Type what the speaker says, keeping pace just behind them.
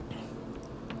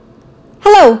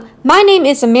My name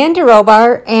is Amanda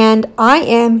Robar, and I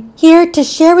am here to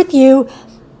share with you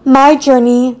my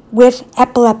journey with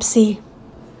epilepsy.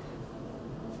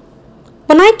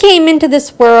 When I came into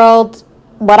this world,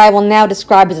 what I will now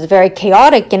describe as a very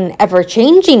chaotic and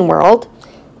ever-changing world,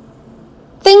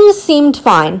 things seemed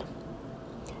fine.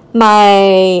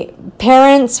 My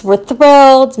parents were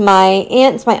thrilled, my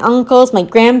aunts, my uncles, my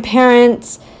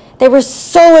grandparents, they were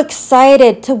so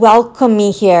excited to welcome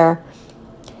me here.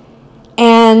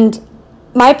 And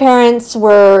my parents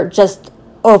were just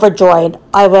overjoyed.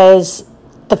 I was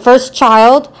the first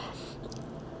child.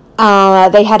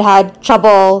 They had had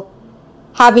trouble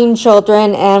having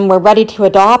children and were ready to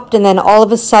adopt. And then all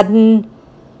of a sudden,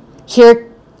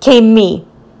 here came me.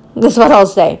 That's what I'll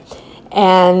say.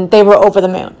 And they were over the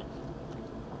moon.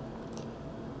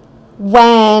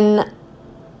 When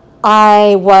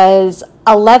I was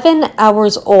 11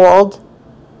 hours old,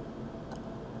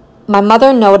 my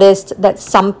mother noticed that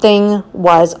something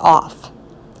was off.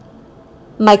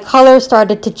 My color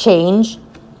started to change,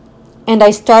 and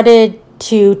I started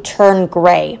to turn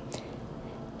gray.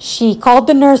 She called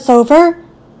the nurse over,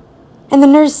 and the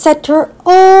nurse said to her,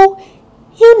 "Oh,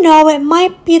 it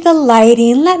might be the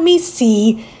lighting. Let me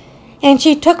see." And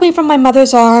she took me from my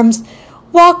mother's arms,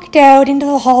 walked out into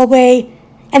the hallway,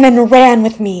 and then ran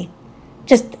with me.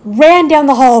 Just ran down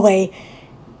the hallway.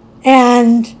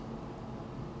 And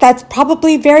that's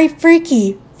probably very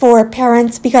freaky for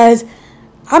parents because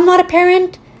I'm not a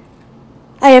parent.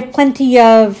 I have plenty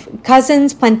of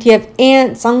cousins, plenty of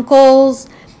aunts, uncles,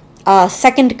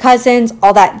 second cousins,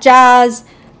 all that jazz.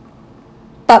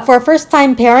 But for a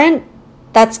first-time parent,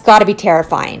 that's got to be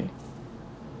terrifying.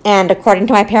 And according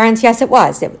to my parents, yes, it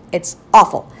was. It's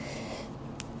awful.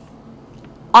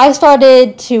 I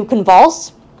started to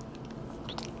convulse,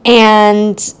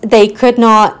 and they could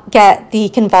not get the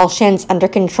convulsions under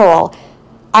control.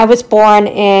 I was born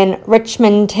in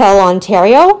Richmond Hill,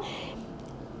 Ontario,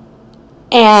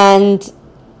 and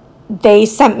they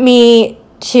sent me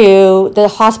to the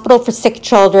Hospital for Sick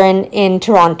Children in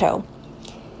Toronto.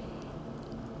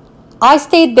 I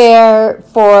stayed there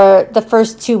for the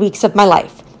first 2 weeks of my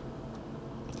life.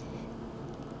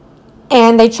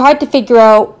 And they tried to figure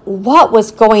out what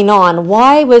was going on.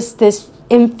 Why was this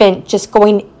infant just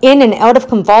going in and out of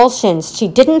convulsions? She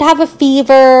didn't have a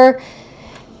fever.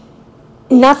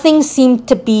 Nothing seemed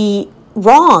to be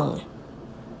wrong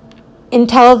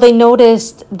until they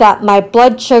noticed that my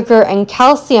blood sugar and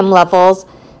calcium levels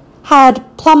had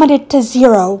plummeted to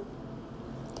 0.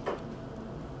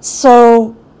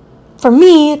 So for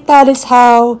me, that is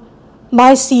how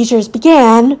my seizures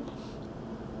began.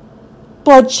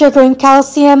 Blood sugar and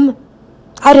calcium,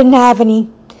 I didn't have any.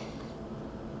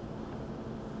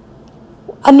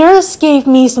 A nurse gave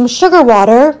me some sugar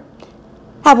water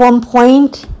at one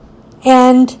point,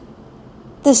 and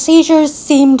the seizures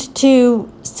seemed to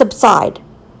subside,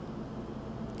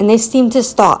 and they seemed to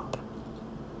stop.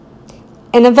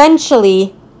 And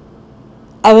eventually,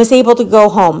 I was able to go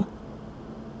home.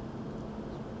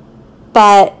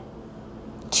 But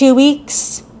 2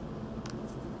 weeks,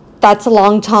 that's a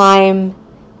long time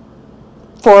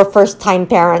for first-time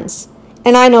parents.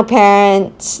 And I know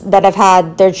parents that have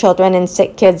had their children and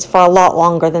sick kids for a lot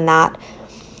longer than that.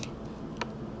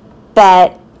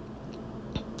 But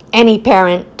any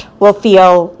parent will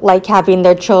feel like having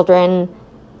their children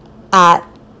at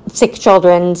sick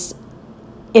children's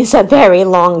is a very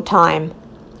long time.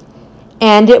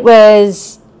 And it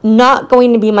was not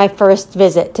going to be my first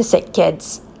visit to sick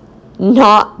kids.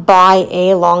 Not by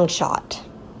a long shot.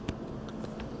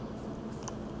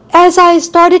 As I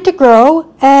started to grow,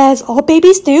 as all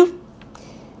babies do,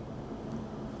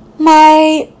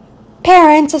 my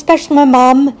parents, especially my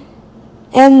mom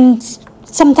and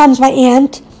sometimes my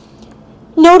aunt,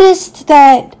 noticed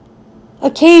that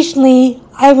occasionally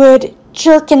I would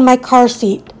jerk in my car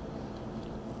seat.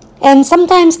 And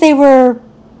sometimes they were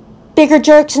bigger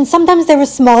jerks and sometimes they were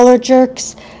smaller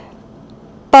jerks,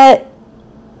 but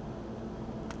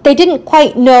they didn't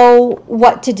quite know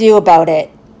what to do about it.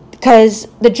 Because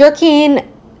the jerking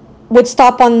would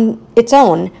stop on its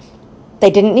own. They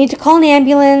didn't need to call an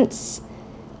ambulance.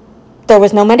 There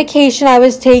was no medication I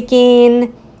was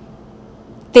taking.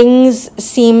 Things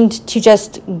seemed to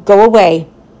just go away.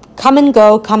 Come and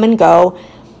go, come and go.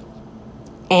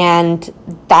 And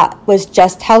that was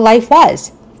just how life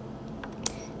was.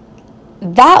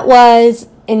 That was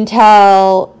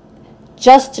until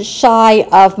just shy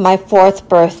of my 4th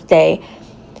birthday.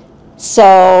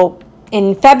 So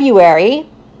in February,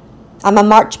 I'm a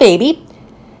March baby.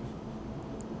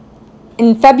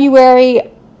 In February,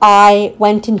 I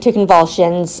went into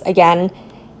convulsions again,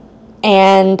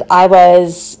 and I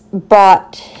was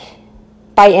brought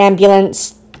by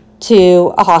ambulance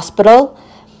to a hospital,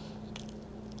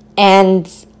 and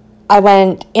I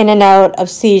went in and out of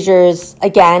seizures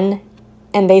again,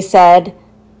 and they said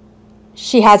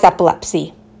she has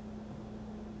epilepsy.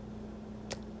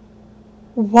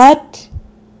 What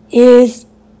is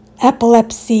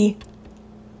epilepsy?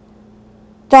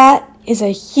 That is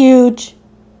a huge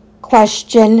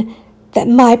question that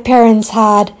my parents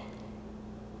had.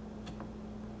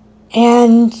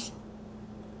 And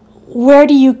where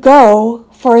do you go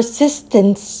for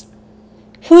assistance?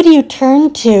 Who do you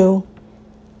turn to?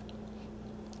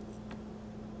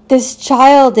 This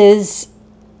child is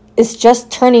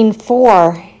just turning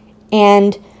 4,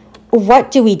 and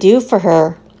what do we do for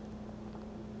her?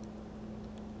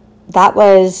 That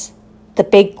was the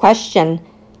big question.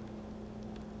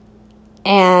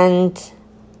 And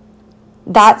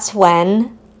that's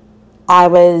when I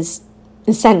was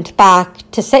sent back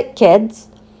to Sick Kids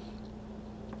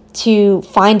to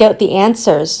find out the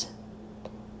answers.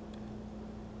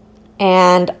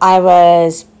 And I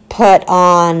was put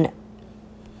on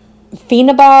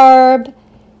phenobarb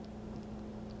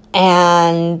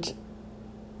and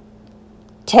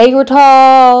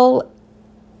Tegretol,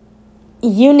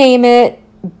 you name it,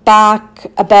 back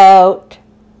about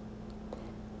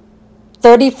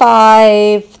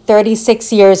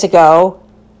 36 years ago.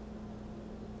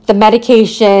 The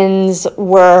medications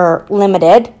were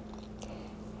limited.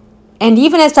 And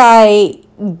even as I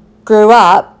grew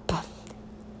up,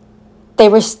 they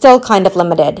were still kind of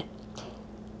limited.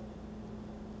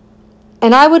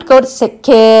 And I would go to Sick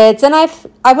Kids, and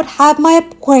I would have my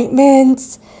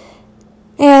appointments,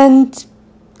 and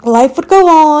life would go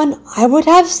on. I would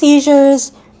have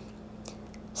seizures.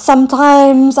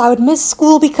 Sometimes I would miss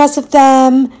school because of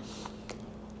them.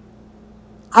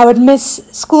 I would miss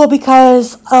school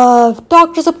because of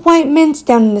doctor's appointments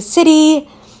down in the city.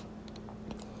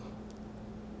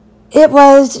 It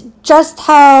was just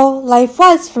how life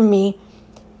was for me.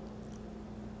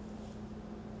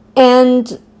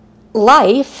 And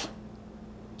life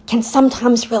can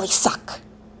sometimes really suck.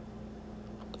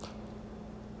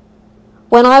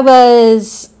 When I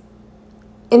was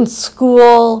in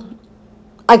school,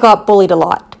 I got bullied a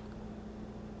lot.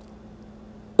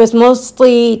 It was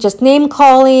mostly just name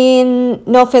calling,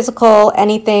 no physical,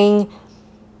 anything.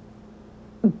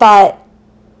 But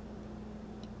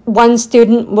one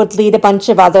student would lead a bunch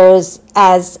of others,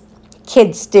 as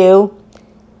kids do.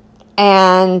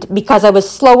 And because I was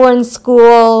slower in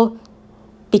school,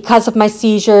 because of my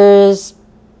seizures,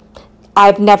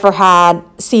 I've never had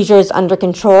seizures under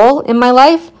control in my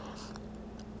life.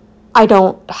 I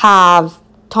don't have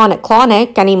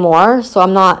tonic-clonic anymore, so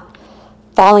I'm not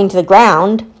falling to the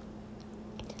ground.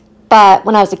 But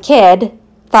when I was a kid,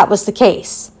 that was the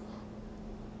case.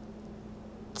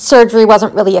 Surgery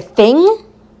wasn't really a thing,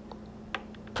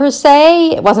 per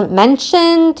se. It wasn't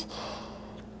mentioned.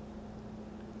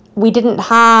 We didn't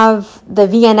have the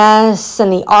VNS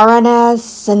and the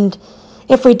RNS, and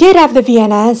if we did have the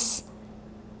VNS,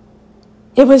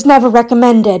 it was never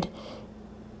recommended.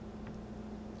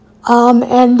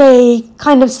 And they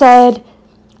kind of said,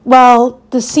 well,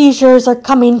 the seizures are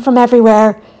coming from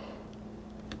everywhere.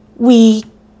 We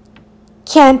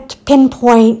can't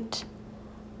pinpoint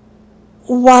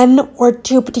one or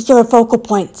two particular focal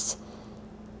points.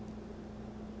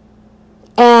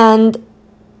 And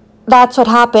that's what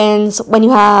happens when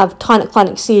you have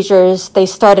tonic-clonic seizures. They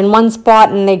start in one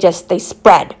spot and they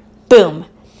spread. Boom.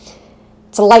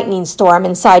 It's a lightning storm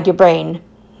inside your brain.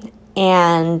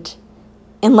 And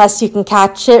unless you can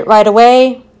catch it right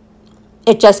away,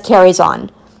 it just carries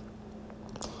on.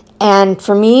 And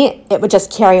for me, it would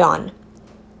just carry on.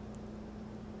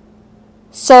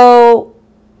 So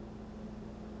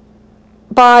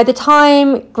by the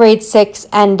time grade 6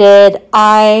 ended,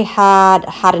 I had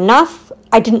had enough.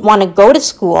 I didn't want to go to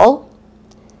school.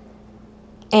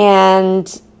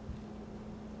 And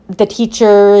the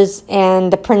teachers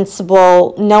and the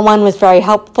principal, no one was very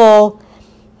helpful.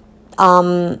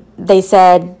 They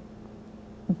said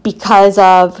because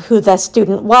of who the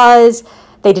student was,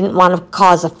 they didn't want to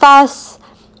cause a fuss.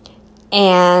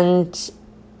 And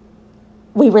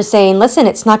we were saying, listen,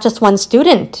 it's not just one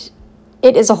student.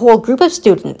 It is a whole group of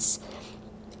students.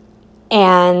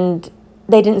 And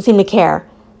they didn't seem to care.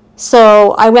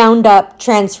 So I wound up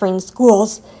transferring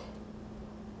schools.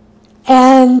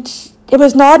 And it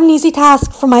was not an easy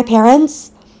task for my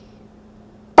parents,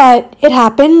 but it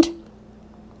happened.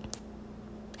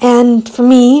 And for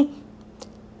me,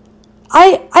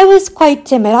 I was quite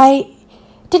timid. I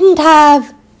didn't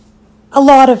have a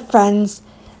lot of friends.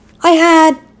 I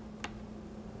had,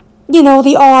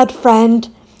 the odd friend,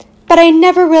 but I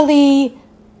never really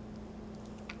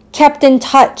kept in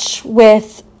touch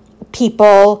with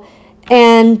people,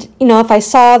 and, if I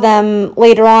saw them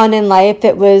later on in life,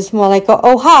 it was more like,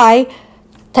 oh, hi,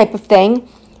 type of thing.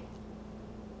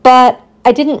 But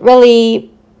I didn't really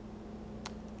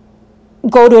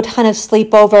go to a ton of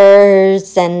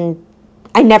sleepovers, and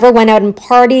I never went out and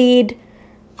partied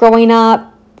growing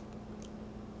up.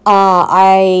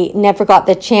 I never got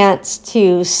the chance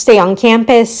to stay on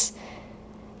campus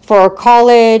for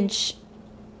college.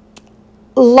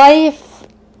 Life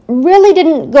really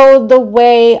didn't go the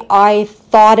way I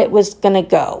thought it was going to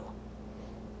go.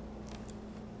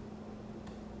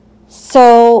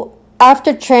 So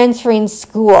after transferring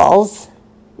schools,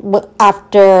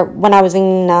 when I was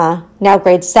in now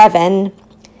grade 7,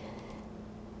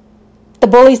 the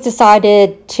bullies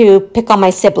decided to pick on my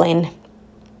sibling.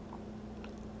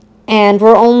 And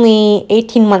we're only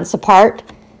 18 months apart.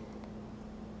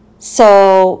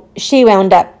 So she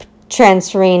wound up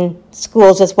transferring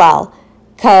schools as well.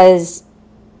 Because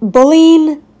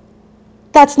bullying,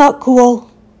 that's not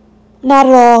cool. Not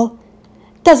at all.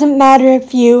 Doesn't matter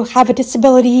if you have a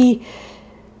disability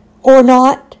or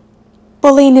not.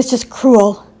 Bullying is just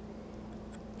cruel.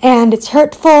 And it's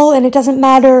hurtful, and it doesn't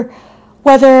matter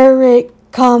whether it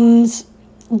comes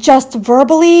just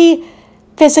verbally,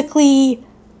 physically,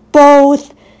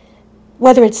 both,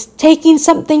 whether it's taking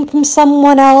something from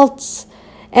someone else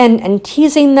and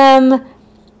teasing them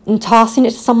and tossing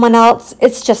it to someone else.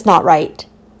 It's just not right.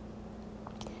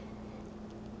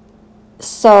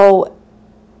 So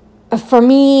for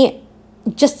me,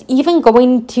 just even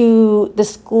going to the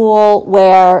school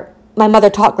where my mother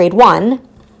taught grade 1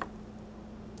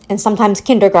 and sometimes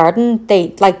kindergarten,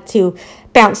 they like to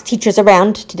bounce teachers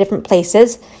around to different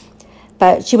places,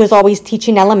 but she was always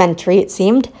teaching elementary, it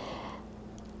seemed.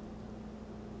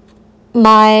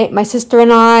 My sister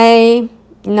and I,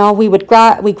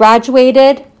 we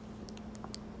graduated,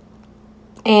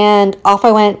 and off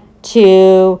I went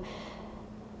to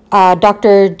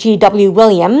Dr. G.W.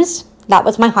 Williams. That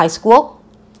was my high school.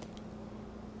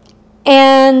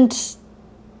 And,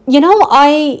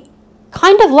 I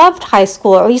kind of loved high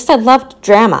school, or at least I loved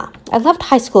drama. I loved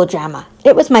high school drama.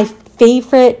 It was my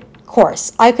favorite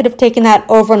course. I could have taken that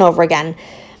over and over again,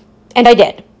 and I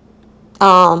did.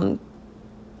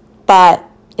 But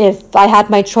if I had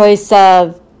my choice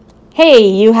of, hey,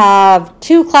 you have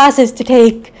 2 classes to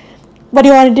take, what do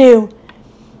you want to do?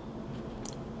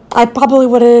 I probably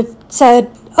would have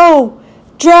said,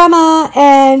 drama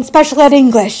and special ed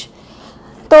English.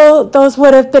 Those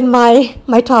would have been my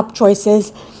top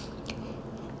choices.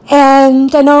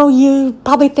 And I know you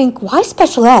probably think, why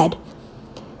special ed?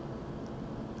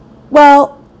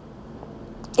 Well,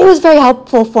 it was very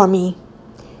helpful for me.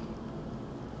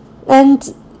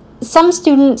 And some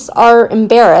students are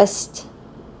embarrassed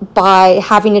by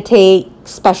having to take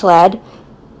special ed,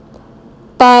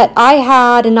 but I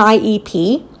had an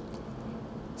IEP,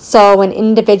 so an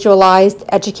individualized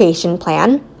education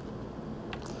plan,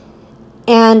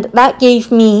 and that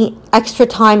gave me extra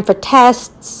time for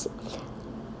tests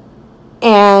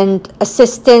and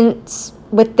assistance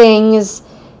with things.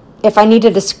 If I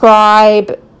needed a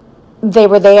scribe, they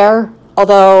were there,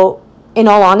 although in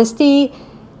all honesty,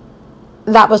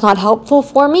 that was not helpful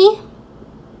for me.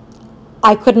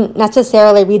 I couldn't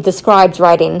necessarily read the scribe's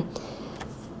writing.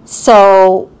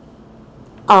 So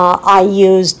I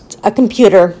used a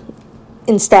computer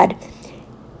instead.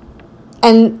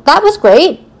 And that was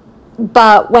great.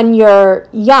 But when you're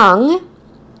young,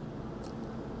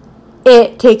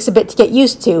 it takes a bit to get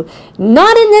used to.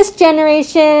 Not in this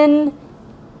generation.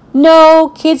 No,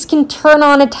 kids can turn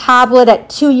on a tablet at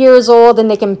 2 years old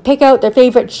and they can pick out their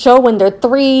favorite show when they're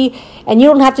 3, and you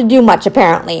don't have to do much,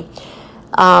 apparently.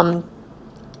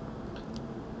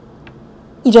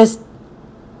 You just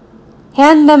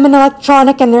hand them an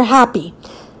electronic and they're happy.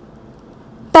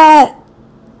 But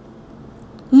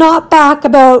not back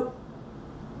about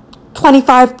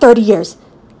 25, 30 years.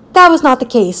 That was not the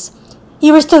case.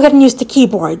 You were still getting used to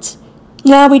keyboards.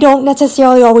 Now we don't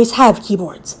necessarily always have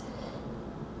keyboards.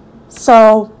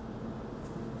 So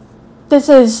this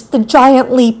is the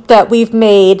giant leap that we've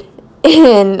made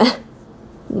in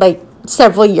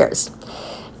several years.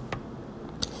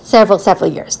 Several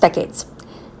years, decades.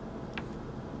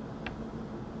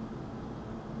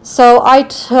 So I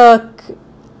took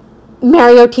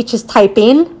Mario Teaches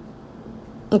Typing.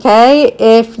 Okay,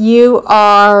 if you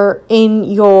are in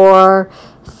your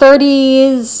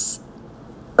 30s,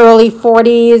 early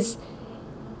 40s,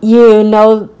 you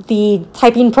know the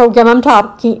typing program I'm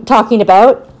talking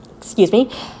about. Excuse me.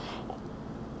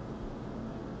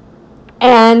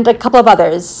 And a couple of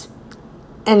others.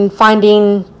 And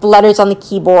finding the letters on the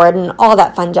keyboard and all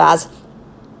that fun jazz.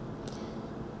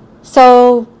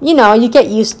 So, you get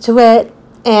used to it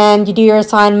and you do your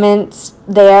assignments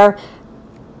there.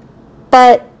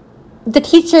 But the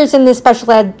teachers in the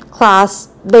special ed class,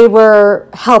 they were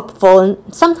helpful.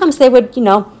 And sometimes they would,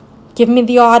 give me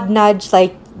the odd nudge,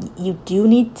 like, you do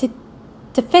need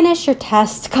to finish your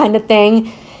test kind of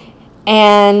thing.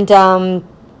 And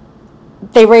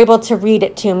they were able to read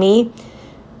it to me.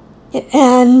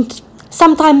 And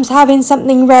sometimes having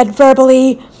something read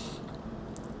verbally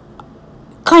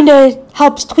kind of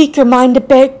helps tweak your mind a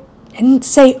bit and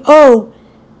say, oh,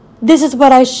 this is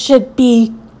what I should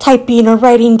be typing or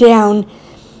writing down.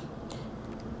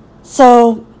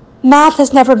 So math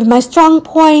has never been my strong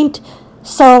point,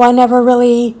 so I never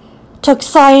really took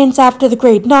science after the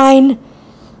grade 9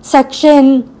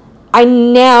 section. I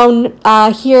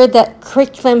now hear that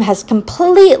curriculum has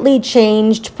completely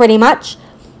changed pretty much.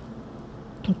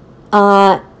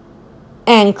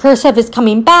 And cursive is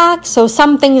coming back, so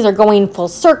some things are going full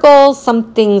circle,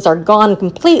 some things are gone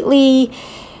completely.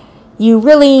 You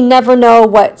really never know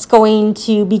what's going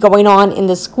to be going on in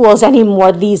the schools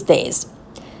anymore these days.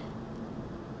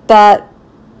 But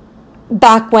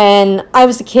back when I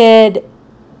was a kid,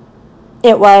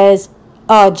 it was,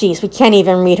 oh geez, we can't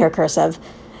even read her cursive.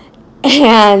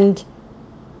 And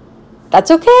that's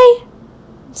okay.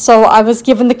 So I was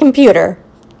given the computer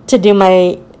to do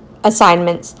my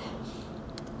assignments.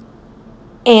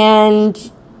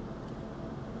 And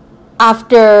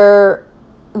after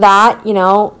that,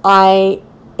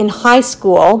 in high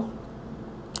school,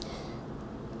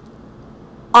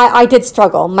 I did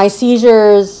struggle. My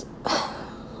seizures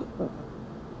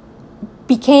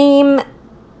became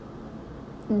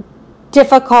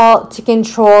difficult to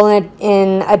control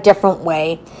in a different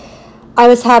way. I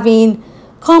was having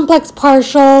complex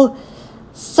partial,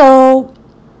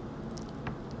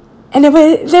 and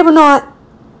they were not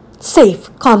safe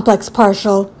complex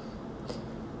partial.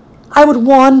 I would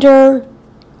wander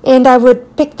and I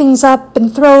would pick things up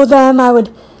and throw them. I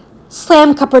would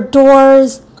slam cupboard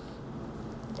doors,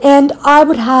 and I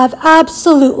would have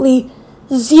absolutely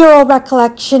zero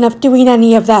recollection of doing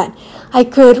any of that. I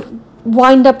could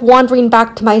wind up wandering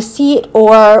back to my seat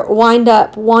or wind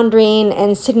up wandering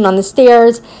and sitting on the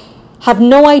stairs, have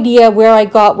no idea where I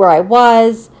got where I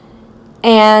was,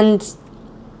 and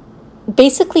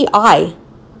basically I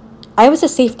was a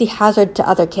safety hazard to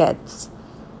other kids.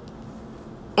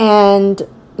 And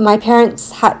my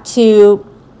parents had to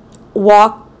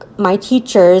walk my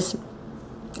teachers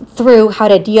through how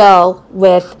to deal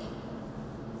with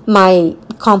my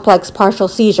complex partial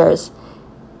seizures,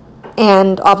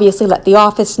 and obviously let the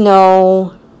office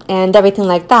know and everything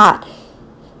like that.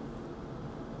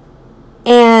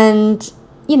 And,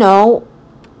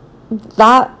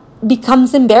 that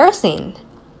becomes embarrassing.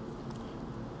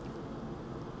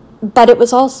 But it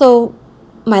was also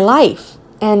my life,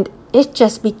 and it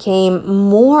just became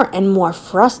more and more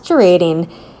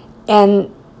frustrating.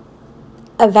 And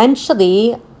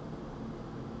eventually,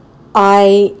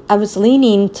 I was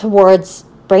leaning towards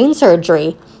brain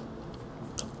surgery,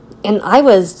 and I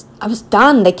was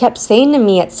done. They kept saying to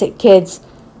me at Sick Kids,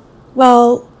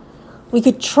 well, we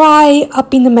could try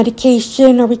upping the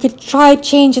medication, or we could try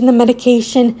changing the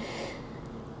medication.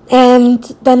 And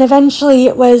then eventually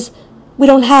it was, we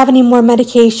don't have any more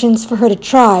medications for her to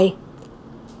try.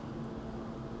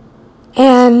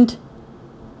 And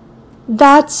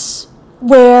that's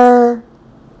where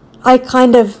I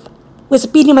kind of was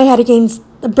beating my head against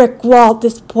a brick wall at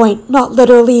this point. Not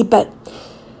literally, but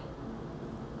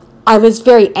I was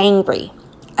very angry.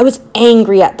 I was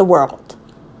angry at the world.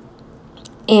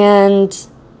 And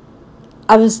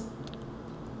I was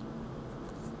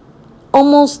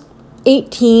almost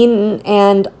 18,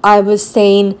 and I was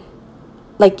saying,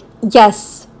 like,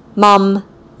 yes, Mom,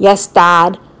 yes,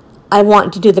 Dad, I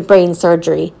want to do the brain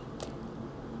surgery.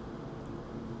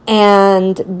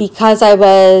 And because I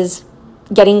was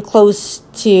getting close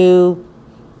to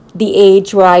the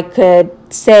age where I could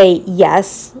say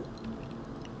yes,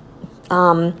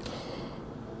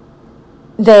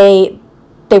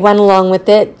 they went along with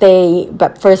it.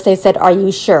 But first they said, are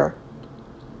you sure?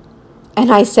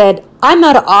 And I said, I'm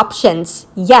out of options.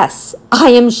 Yes, I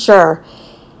am sure.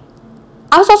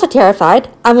 I was also terrified.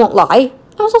 I won't lie.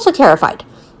 I was also terrified.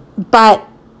 But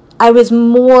I was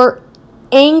more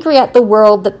angry at the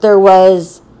world that there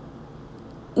was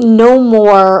no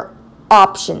more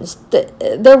options.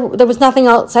 There was nothing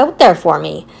else out there for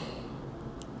me.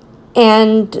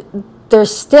 And there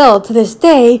still, to this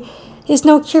day, is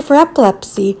no cure for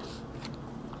epilepsy.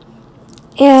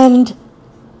 And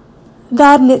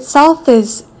that in itself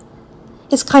is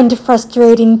kind of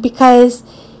frustrating, because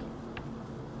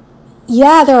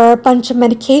yeah, there are a bunch of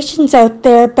medications out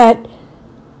there, but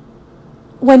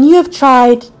when you have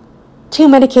tried 2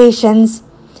 medications,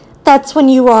 that's when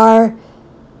you are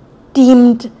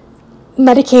deemed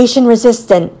medication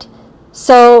resistant.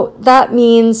 So that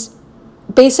means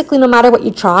basically no matter what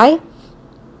you try,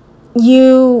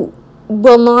 you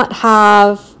will not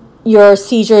have your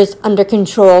seizures under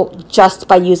control just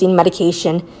by using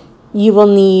medication. You will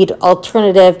need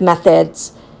alternative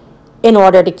methods in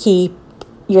order to keep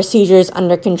your seizures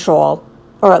under control,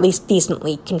 or at least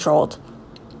decently controlled.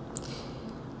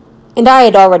 And I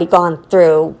had already gone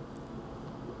through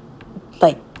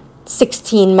like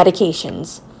 16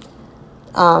 medications.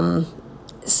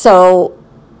 So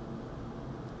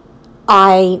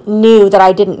I knew that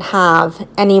I didn't have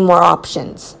any more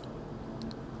options.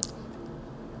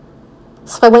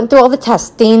 So I went through all the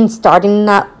testing starting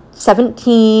at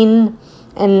 17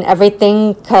 and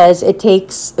everything, because it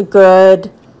takes a good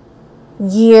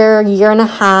year and a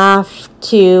half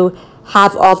to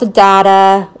have all the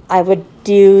data. I would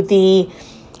do the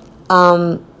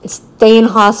stay in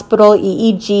hospital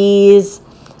EEGs.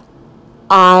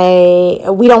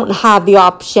 We don't have the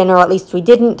option, or at least we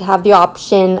didn't have the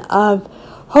option of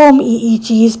home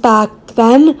EEGs back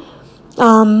then.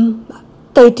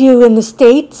 They do in the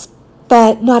States,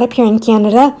 but not up here in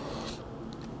Canada.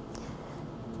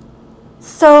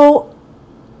 So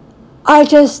I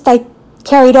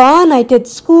carried on. I did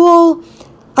school.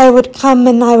 I would come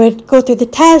and I would go through the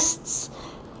tests.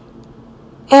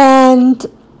 And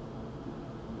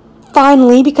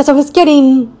finally, because I was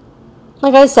getting,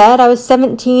 like I said, I was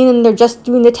 17 and they're just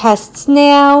doing the tests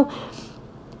now.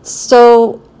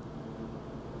 So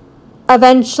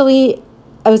eventually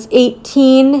I was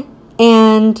 18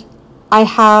 and I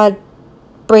had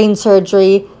brain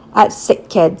surgery at Sick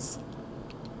Kids.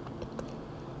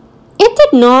 It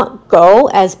did not go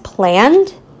as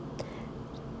planned.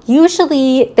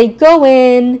 Usually they go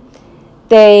in,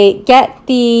 they get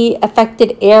the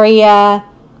affected area,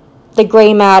 the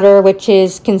gray matter, which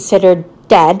is considered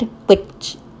dead,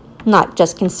 which not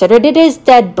just considered, it is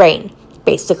dead brain,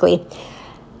 basically.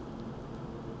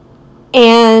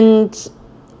 And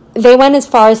they went as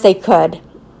far as they could.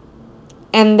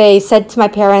 And they said to my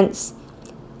parents,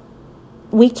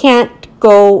 we can't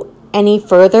go any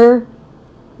further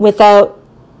without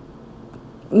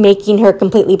making her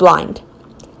completely blind.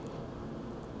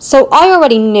 So I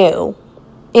already knew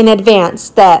in advance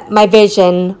that my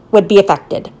vision would be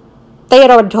affected. They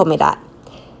had already told me that.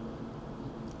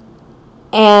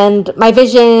 And my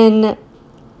vision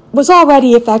was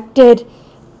already affected.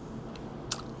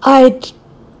 I'd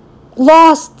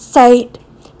lost sight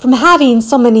from having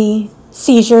so many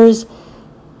seizures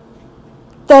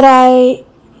that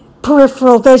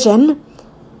peripheral vision,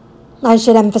 I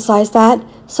should emphasize that,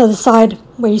 so the side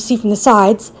where you see from the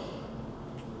sides,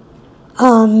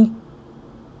 I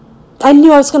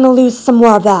knew I was going to lose some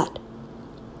more of that.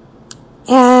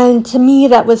 And to me,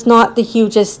 that was not the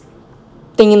hugest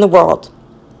thing in the world.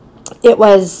 It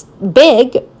was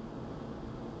big,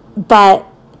 but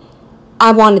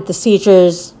I wanted the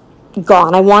seizures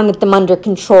gone. I wanted them under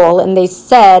control, and they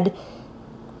said,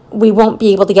 we won't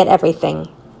be able to get everything,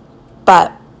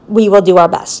 but we will do our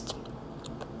best.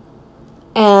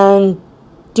 And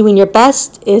doing your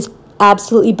best is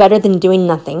absolutely better than doing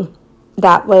nothing.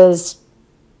 That was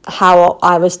how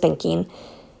I was thinking.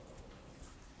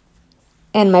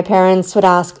 And my parents would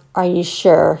ask, are you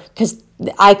sure? Because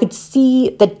I could see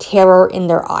the terror in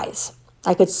their eyes.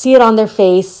 I could see it on their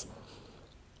face.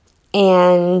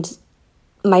 And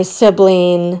my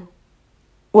sibling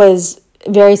was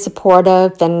very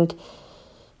supportive,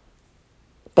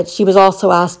 but she was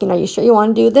also asking, are you sure you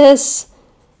want to do this?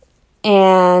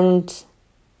 And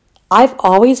I've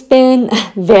always been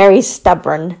very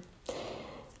stubborn.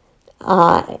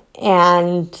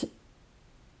 And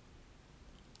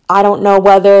I don't know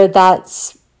whether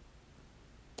that's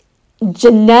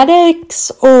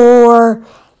genetics or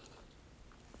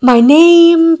my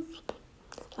name,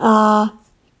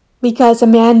 because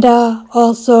Amanda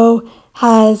also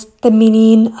has the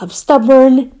meaning of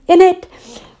stubborn in it.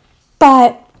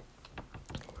 But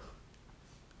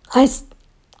I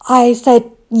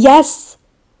said, yes,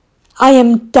 I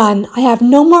am done. I have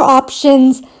no more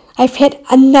options. I've hit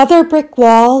another brick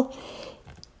wall.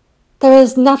 There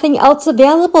is nothing else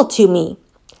available to me.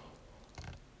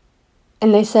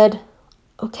 And they said,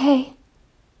 okay.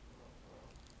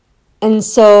 And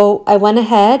so I went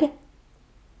ahead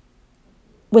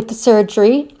with the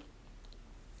surgery.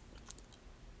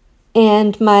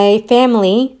 And my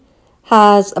family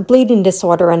has a bleeding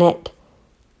disorder in it.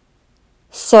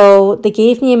 So they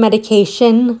gave me a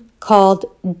medication called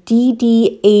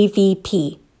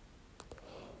DDAVP.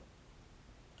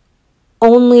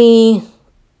 Only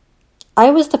I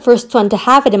was the first one to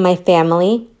have it in my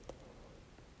family,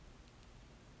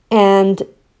 and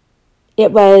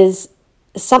it was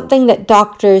something that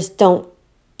doctors don't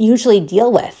usually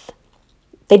deal with.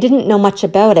 They didn't know much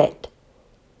about it.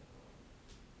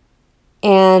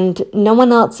 And no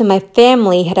one else in my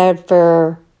family had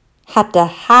ever had to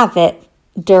have it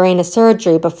during a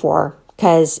surgery before,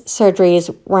 because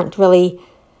surgeries weren't really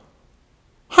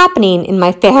happening in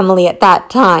my family at that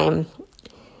time.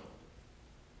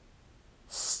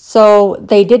 So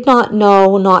they did not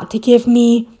know not to give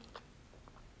me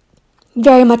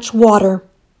very much water.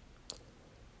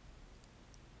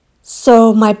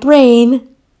 So my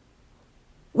brain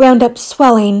wound up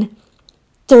swelling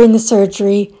during the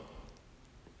surgery,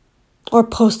 or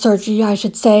post-surgery, I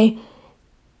should say.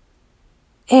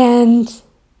 And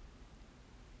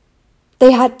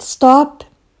they had to stop,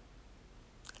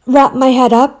 wrap my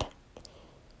head up,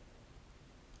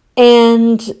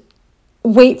 and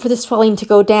wait for the swelling to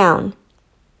go down.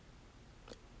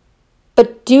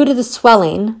 But due to the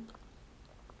swelling,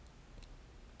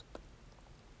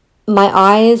 my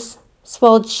eyes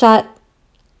swelled shut.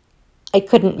 I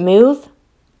couldn't move.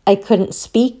 I couldn't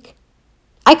speak.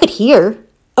 I could hear.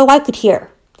 Oh, I could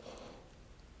hear.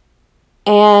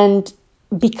 And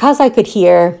because I could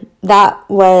hear, that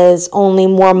was only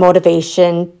more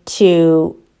motivation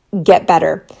to get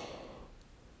better.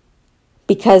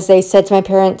 Because they said to my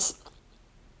parents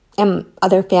and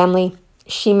other family,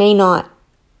 she may not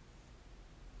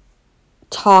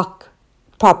talk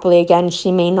properly again.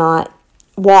 She may not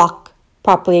walk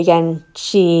properly again.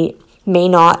 She may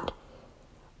not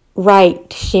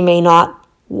write. She may not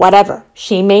whatever.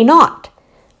 She may not.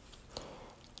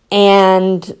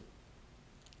 And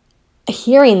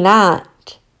hearing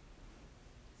that,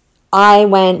 I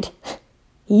went,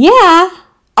 yeah,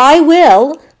 I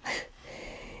will.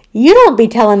 You don't be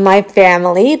telling my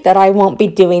family that I won't be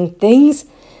doing things.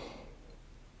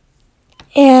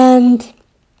 And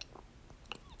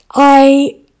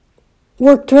I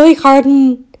worked really hard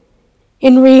in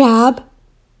rehab.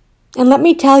 And let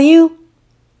me tell you,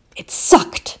 it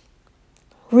sucked.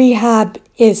 Rehab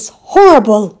is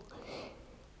horrible.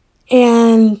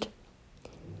 And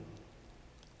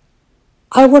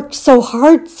I worked so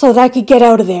hard so that I could get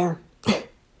out of there.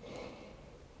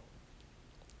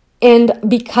 And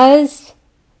because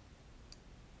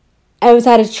I was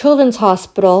at a children's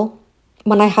hospital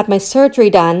when I had my surgery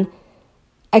done,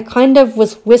 I kind of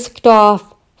was whisked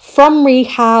off from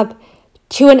rehab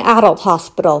to an adult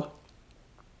hospital.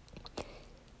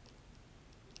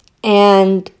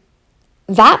 And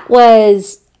that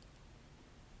was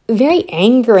very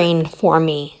angering for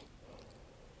me,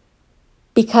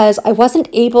 because I wasn't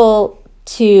able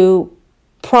to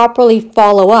properly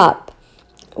follow up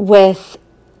with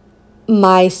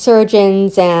my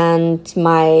surgeons and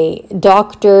my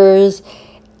doctors.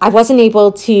 I wasn't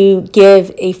able to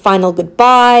give a final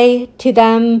goodbye to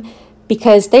them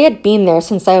because they had been there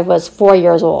since I was 4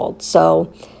 years old.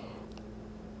 So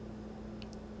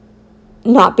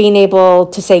not being able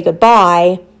to say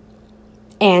goodbye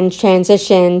and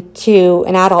transition to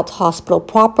an adult hospital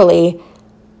properly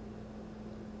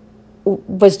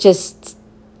was just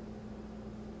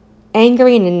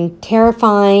angering and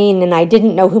terrifying, and I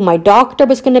didn't know who my doctor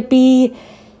was going to be.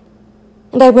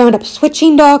 And I wound up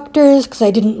switching doctors because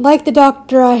I didn't like the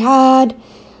doctor I had.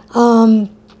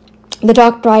 The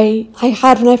doctor I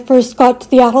had when I first got to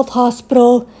the adult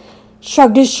hospital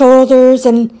shrugged his shoulders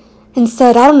and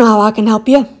said, I don't know how I can help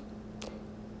you.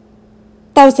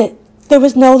 That was it. There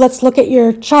was no, let's look at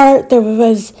your chart. There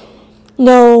was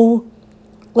no,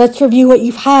 let's review what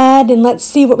you've had and let's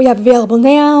see what we have available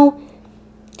now.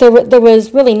 There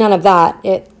was really none of that.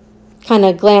 It kind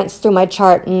of glanced through my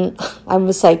chart and I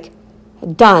was like,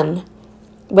 done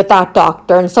with that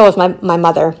doctor. And so was my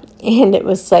mother. And it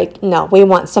was like, no, we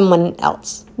want someone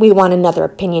else. We want another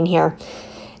opinion here.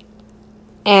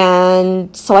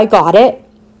 And so I got it.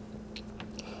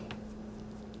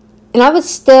 And I was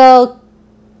still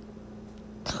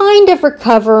kind of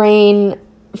recovering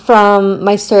from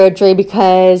my surgery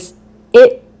because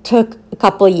it took a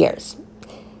couple of years.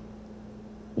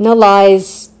 No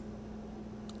lies.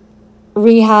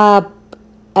 Rehab,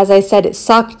 as I said, it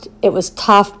sucked. It was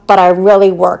tough, but I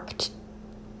really worked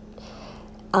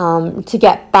to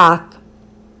get back.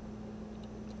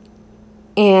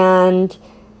 And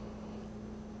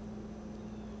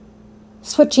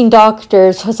switching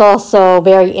doctors was also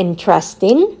very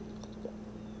interesting.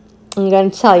 I'm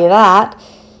going to tell you that.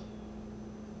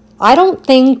 I don't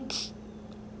think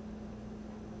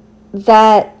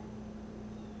that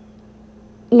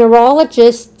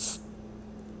neurologists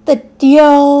that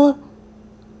deal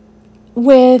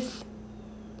with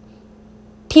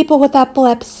people with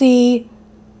epilepsy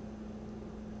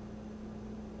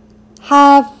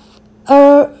have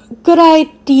a good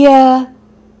idea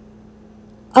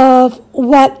of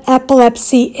what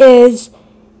epilepsy is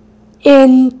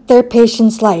in their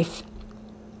patient's life.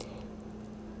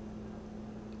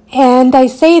 And I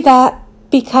say that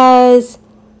because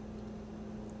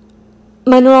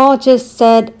my neurologist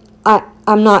said,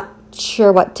 I'm not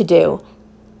sure what to do.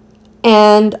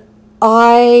 And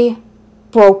I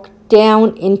broke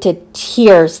down into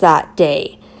tears that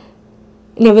day.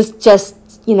 And it was just,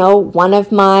 one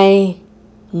of my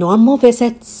normal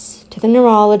visits to the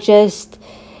neurologist.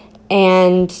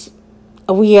 And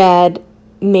we had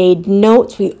made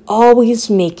notes. We always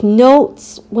make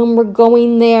notes when we're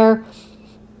going there,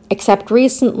 except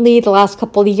recently, the last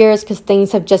couple of years, because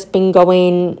things have just been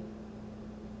going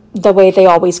the way they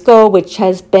always go, which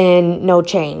has been no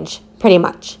change, pretty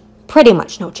much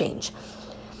no change.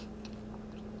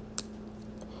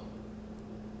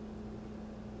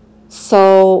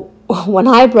 So when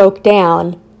I broke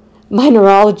down, my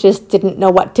neurologist didn't know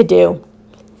what to do.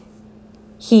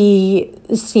 He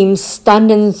seemed stunned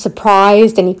and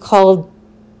surprised, and he called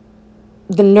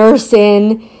the nurse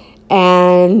in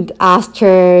and asked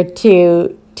her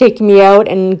to take me out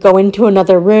and go into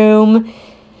another room.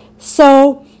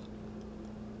 So,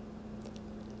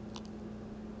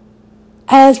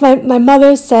 as my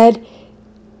mother said,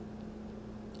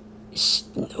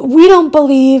 we don't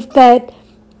believe that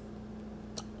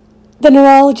the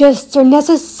neurologists are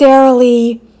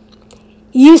necessarily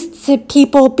used to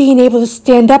people being able to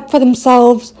stand up for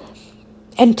themselves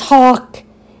and talk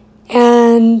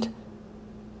and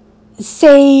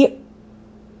say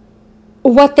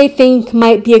what they think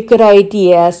might be a good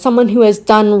idea, someone who has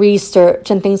done research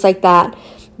and things like that.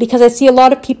 Because I see a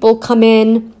lot of people come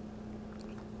in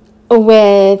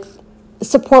with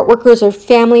support workers or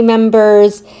family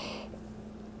members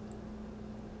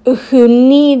who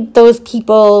need those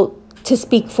people to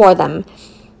speak for them.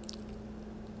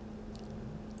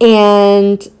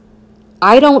 And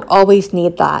I don't always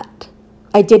need that.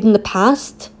 I did in the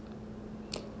past,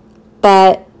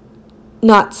 but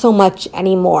not so much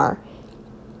anymore.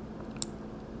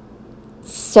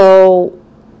 So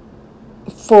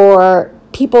for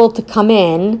people to come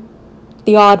in,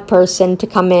 the odd person to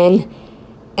come in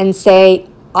and say,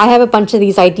 I have a bunch of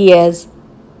these ideas,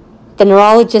 the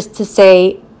neurologist to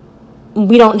say,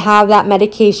 we don't have that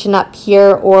medication up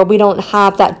here, or we don't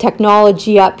have that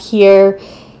technology up here,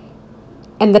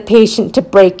 and the patient to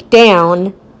break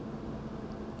down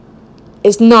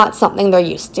is not something they're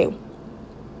used to.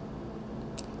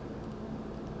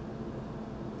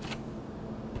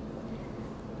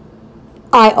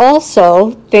 I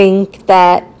also think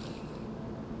that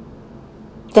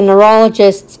the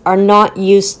neurologists are not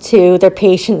used to their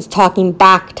patients talking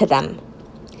back to them.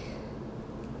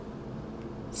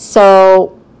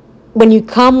 So when you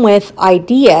come with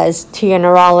ideas to your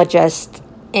neurologist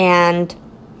and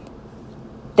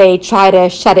they try to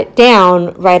shut it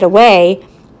down right away,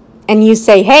 and you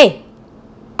say, hey,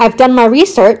 I've done my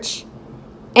research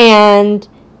and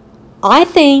I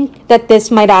think that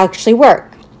this might actually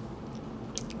work.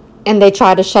 And they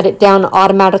try to shut it down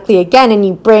automatically again, and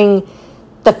you bring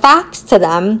the facts to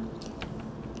them,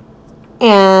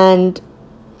 and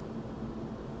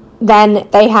then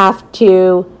they have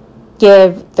to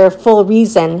give their full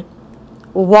reason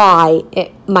why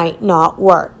it might not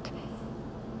work.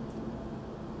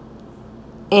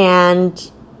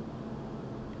 And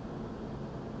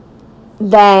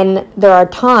then there are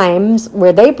times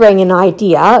where they bring an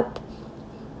idea up,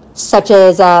 such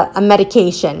as a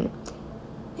medication.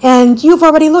 And you've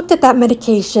already looked at that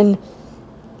medication,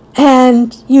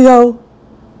 and you go,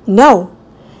 no.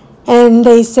 And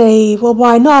they say, well,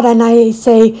 why not? And I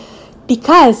say,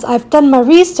 because I've done my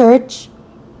research,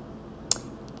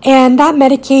 and that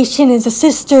medication is a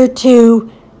sister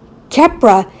to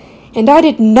Keppra, and I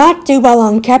did not do well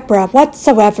on Keppra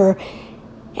whatsoever.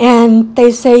 And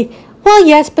they say, well,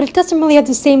 yes, but it doesn't really have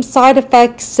the same side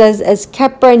effects as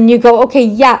Keppra. And you go, okay,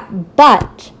 yeah,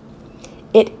 but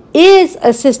it is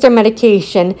a sister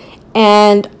medication,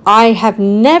 and I have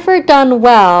never done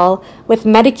well with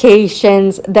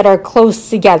medications that are close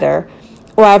together,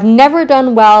 or I've never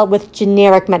done well with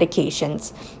generic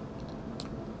medications.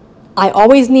 I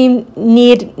always need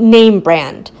name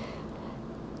brand.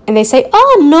 And they say,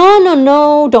 oh,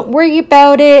 no, don't worry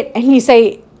about it. And you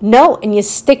say, no, and you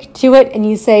stick to it, and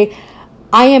you say,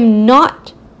 I am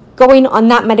not going on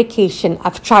that medication.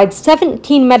 I've tried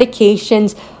 17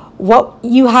 medications. What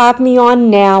you have me on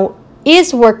now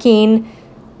is working.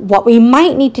 What we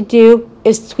might need to do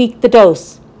is tweak the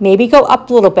dose. Maybe go up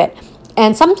a little bit.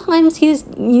 And sometimes he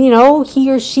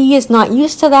or she is not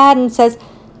used to that and says,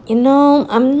 I'm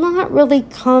not really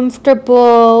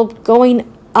comfortable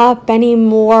going up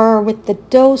anymore with the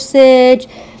dosage.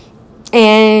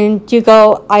 And you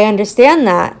go, I understand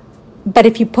that. But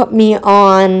if you put me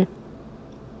on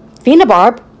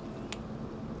phenobarb,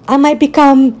 I might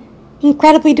become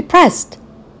incredibly depressed.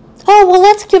 Oh, well,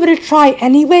 let's give it a try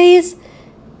anyways,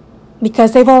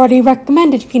 because they've already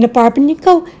recommended phenobarb. And you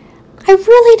go, I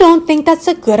really don't think that's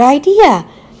a good idea.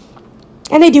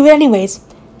 And they do it anyways.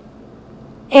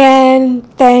 And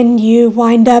then you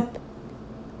wind up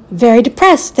very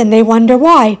depressed and they wonder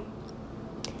why.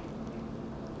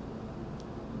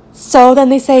 So then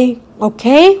they say,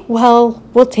 okay, well,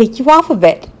 we'll take you off of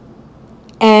it.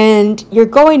 And you're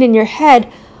going in your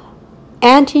head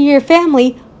and to your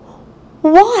family,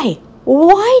 why?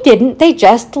 Why didn't they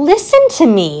just listen to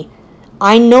me?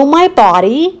 I know my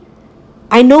body.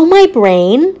 I know my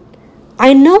brain.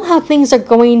 I know how things are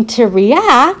going to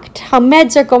react, how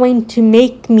meds are going to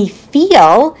make me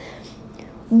feel.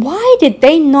 Why did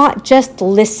they not just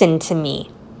listen to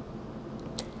me?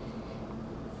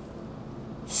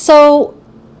 So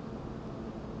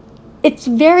it's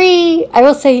very, I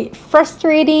will say,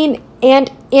 frustrating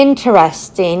and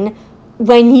interesting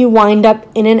when you wind up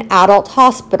in an adult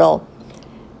hospital,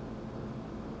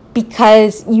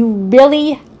 because you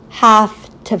really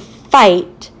have to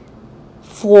fight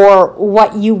for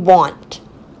what you want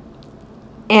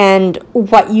and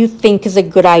what you think is a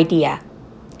good idea.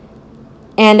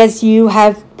 And as you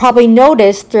have probably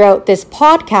noticed throughout this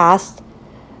podcast,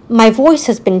 my voice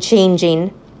has been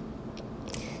changing.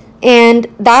 And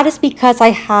that is because I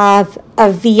have a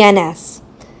VNS,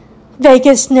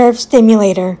 vagus nerve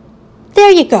stimulator. There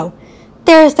you go.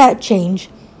 There's that change.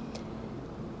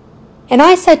 And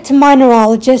I said to my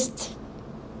neurologist,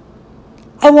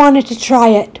 I wanted to try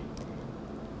it.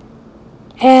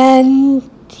 And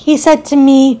he said to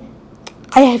me,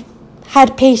 I have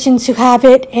had patients who have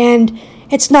it and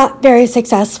it's not very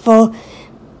successful.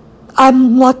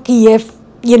 I'm lucky if,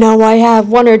 I have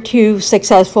one or two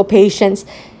successful patients.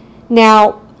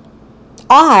 Now,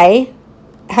 I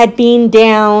had been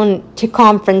down to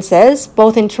conferences,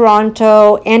 both in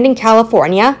Toronto and in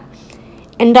California,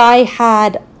 and I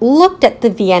had looked at the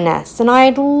VNS and I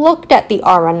had looked at the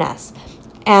RNS,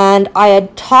 and I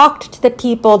had talked to the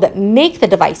people that make the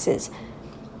devices,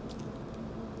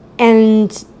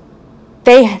 and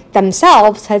they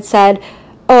themselves had said,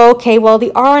 oh, okay, well,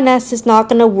 the RNS is not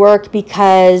going to work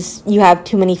because you have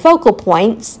too many focal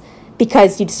points,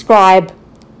 because you describe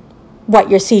what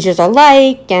your seizures are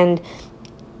like and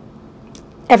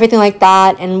everything like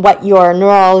that, and what your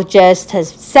neurologist has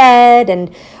said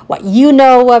and what you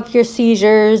know of your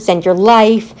seizures and your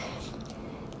life.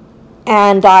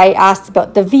 And I asked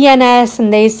about the VNS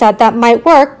and they said that might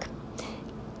work.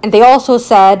 And they also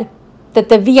said that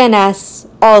the VNS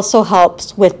also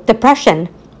helps with depression,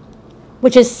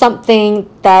 which is something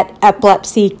that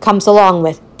epilepsy comes along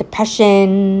with.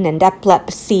 Depression and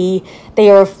epilepsy, they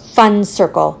are a fun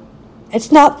circle.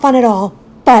 It's not fun at all,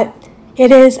 but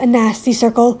it is a nasty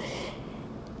circle.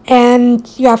 And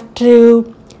you have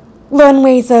to learn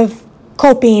ways of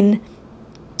coping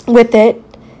with it.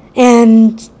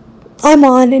 And I'm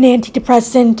on an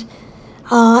antidepressant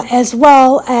as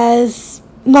well as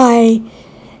my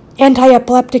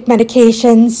anti-epileptic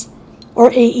medications, or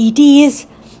AEDs.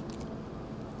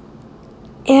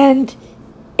 And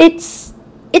it's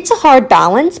a hard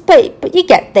balance, but you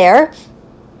get there.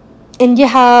 And you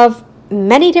have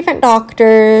many different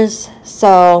doctors,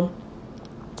 so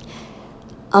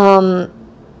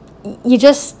you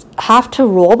just have to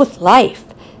roll with life.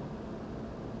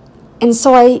 And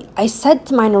so I said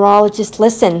to my neurologist,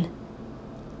 listen,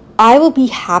 I will be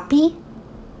happy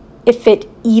if it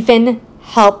even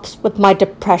helps with my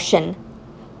depression,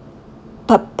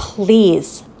 but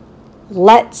please,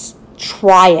 let's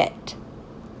try it.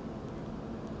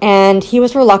 And he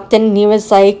was reluctant, and he was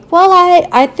like, well,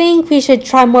 I think we should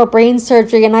try more brain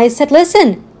surgery. And I said,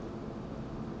 listen,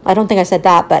 I don't think I said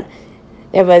that, but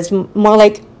it was more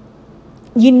like,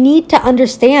 you need to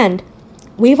understand,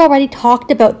 we've already talked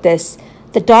about this.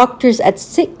 The doctors at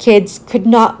Sick Kids could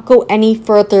not go any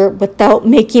further without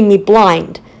making me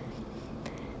blind.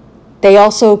 They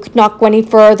also could not go any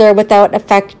further without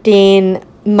affecting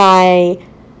my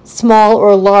small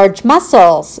or large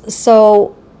muscles.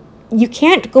 So you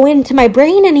can't go into my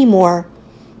brain anymore.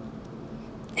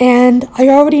 And I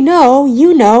already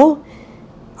know,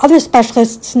 other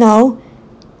specialists know,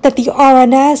 that the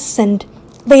RNS and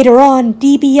later on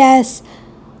DBS,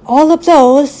 all of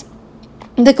those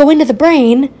that go into the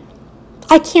brain,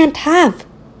 I can't have.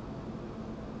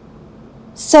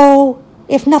 So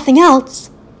if nothing else,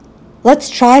 let's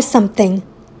try something.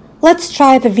 Let's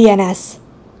try the VNS.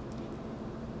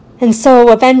 And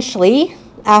so eventually,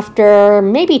 after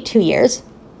maybe 2 years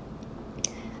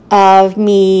of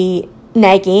me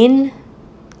nagging,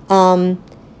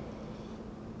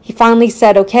 he finally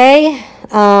said, okay,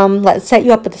 let's set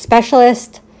you up with a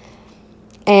specialist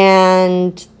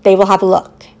and they will have a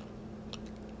look.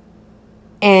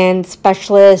 And the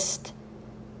specialist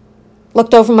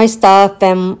looked over my stuff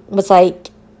and was like,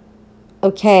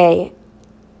 okay,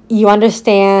 you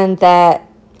understand that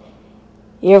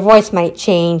your voice might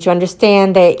change. You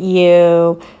understand that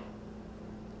you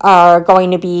are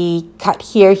going to be cut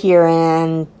here,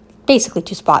 and basically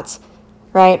 2 spots,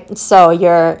 right? So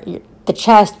the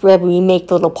chest where we make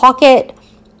the little pocket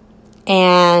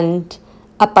and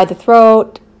up by the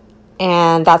throat,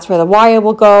 and that's where the wire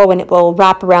will go, and it will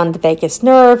wrap around the vagus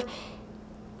nerve.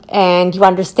 And you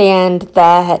understand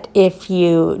that if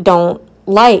you don't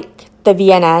like the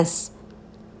VNS,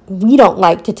 we don't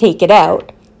like to take it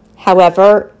out.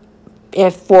 However,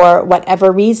 if for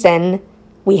whatever reason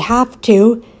we have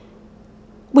to,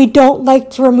 we don't like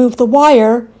to remove the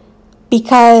wire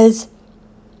because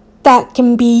that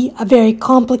can be a very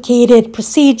complicated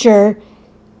procedure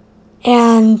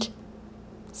and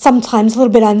sometimes a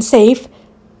little bit unsafe,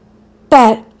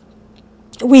 but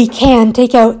we can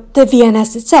take out the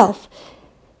VNS itself.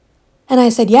 And I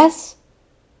said, yes,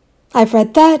 I've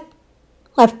read that.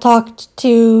 I've talked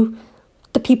to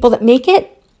the people that make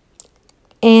it,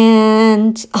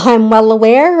 and I'm well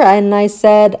aware. And I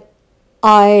said,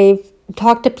 I've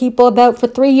talked to people about for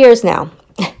 3 years now.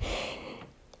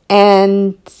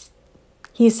 And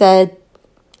he said,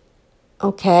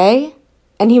 okay.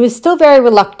 And he was still very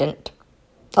reluctant.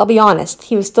 I'll be honest.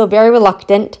 He was still very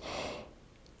reluctant.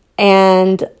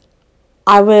 And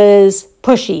I was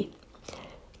pushy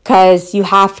because you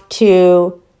have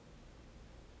to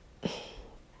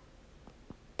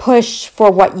push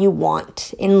for what you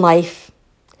want in life.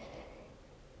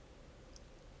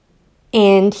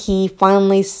 And he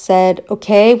finally said,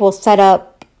 okay, we'll set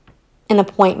up an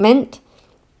appointment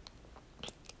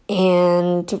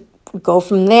and go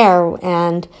from there.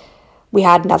 And we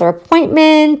had another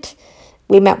appointment.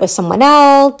 We met with someone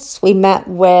else. We met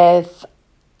with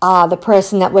the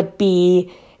person that would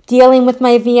be dealing with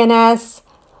my VNS.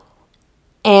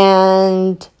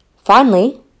 And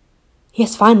finally,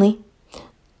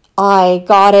 I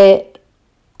got it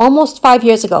almost 5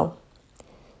 years ago.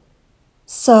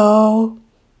 So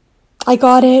I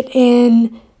got it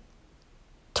in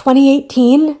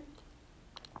 2018.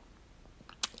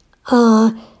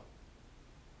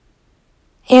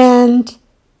 And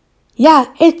yeah,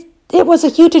 it was a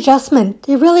huge adjustment.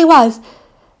 It really was.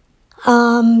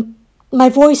 My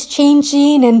voice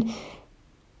changing, and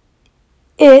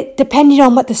it depending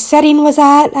on what the setting was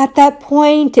at that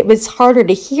point, it was harder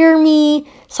to hear me.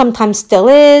 Sometimes still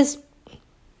is.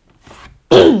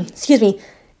 Excuse me.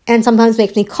 And sometimes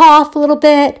makes me cough a little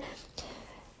bit.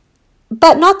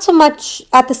 But not so much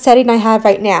at the setting I have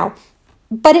right now.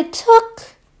 But it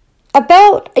took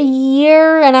about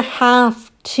 1.5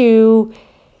 years to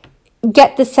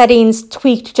get the settings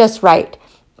tweaked just right.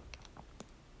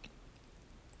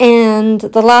 And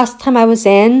the last time I was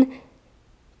in,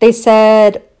 they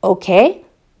said, okay,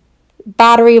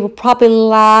 battery will probably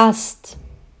last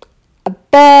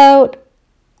about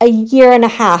 1.5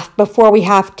 years before we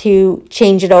have to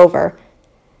change it over.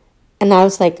 And I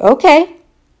was like, okay,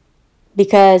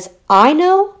 because I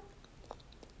know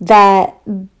that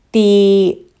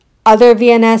the other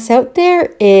VNS out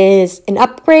there is an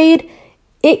upgrade.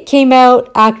 It came out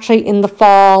actually in the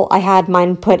fall. I had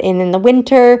mine put in the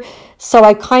winter. So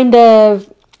I kind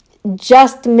of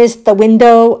just missed the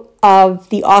window of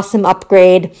the awesome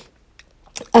upgrade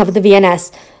of the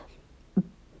VNS.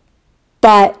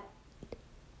 But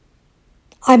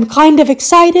I'm kind of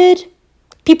excited.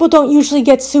 People don't usually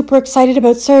get super excited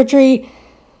about surgery.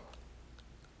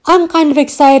 I'm kind of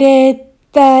excited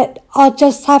that I'll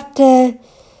just have to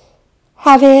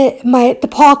have the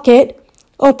pocket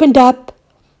opened up,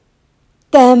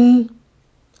 then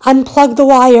unplug the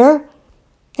wire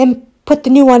and put the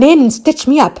new one in and stitch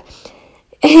me up.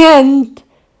 And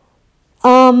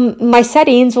my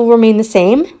settings will remain the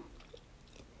same.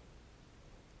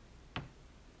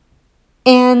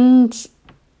 And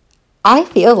I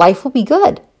feel life will be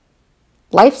good.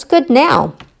 Life's good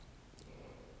now.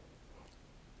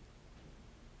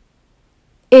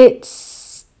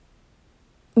 It's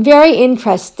very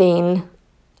interesting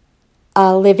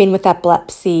living with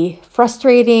epilepsy.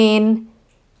 Frustrating,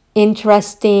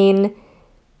 interesting,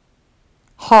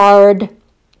 hard,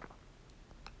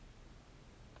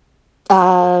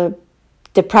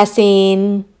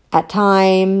 depressing, at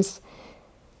times.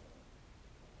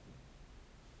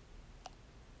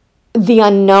 The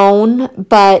unknown,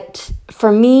 but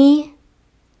for me,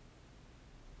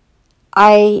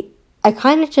 I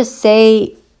kind of just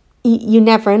say you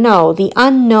never know. The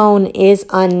unknown is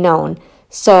unknown.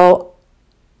 So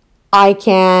I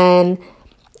can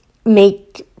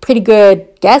make pretty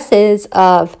good guesses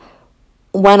of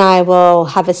when I will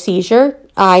have a seizure.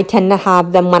 I tend to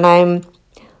have them when I'm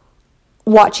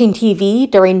watching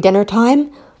TV during dinner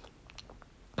time.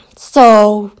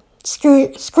 So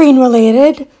screen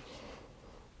related.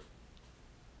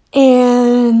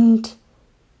 And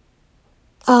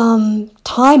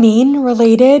timing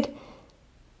related,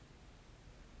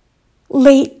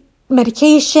 late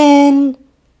medication,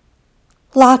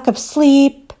 lack of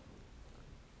sleep.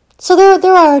 So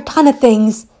there are a ton of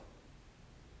things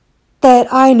that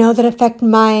I know that affect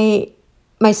my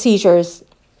seizures,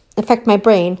 affect my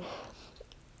brain.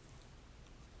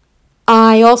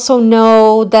 I also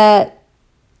know that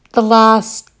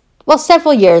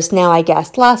several years now, I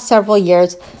guess, last several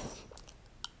years,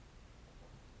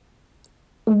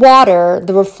 water,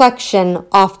 the reflection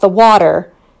off the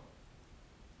water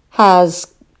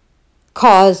has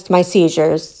caused my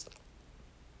seizures.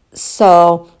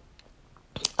 So,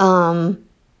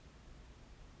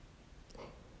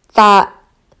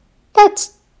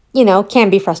 that's, can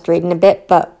be frustrating a bit,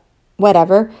 but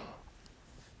whatever.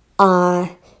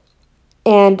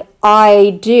 And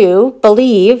I do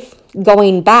believe,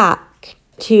 going back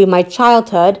to my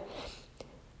childhood,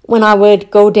 when I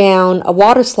would go down a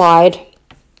water slide,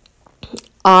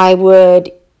 I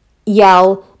would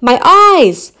yell, "My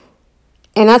eyes!"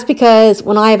 And that's because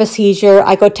when I have a seizure,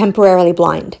 I go temporarily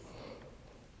blind.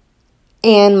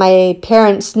 And my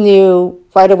parents knew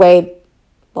right away,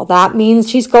 well, that means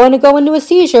she's going to go into a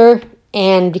seizure.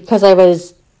 And because I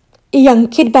was a young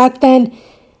kid back then,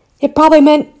 it probably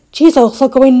meant she's also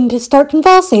going to start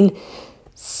convulsing.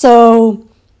 So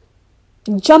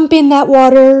jump in that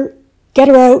water, get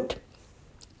her out,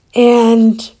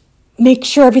 and make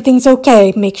sure everything's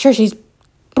okay. Make sure she's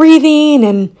breathing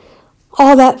and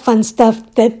all that fun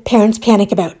stuff that parents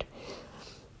panic about.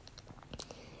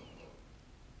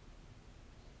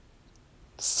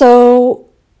 So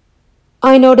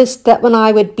I noticed that when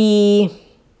I would be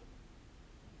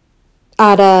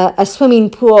at a swimming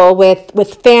pool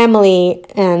with family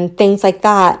and things like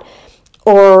that,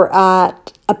 or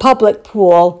at a public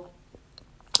pool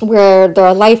where there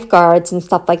are lifeguards and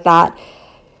stuff like that,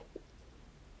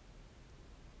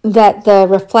 that the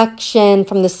reflection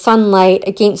from the sunlight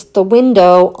against the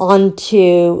window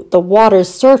onto the water's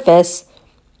surface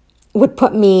would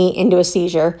put me into a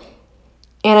seizure.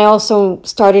 And I also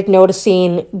started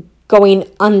noticing going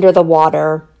under the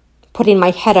water, putting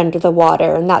my head under the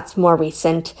water, and that's more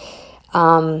recent,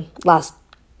 last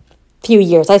few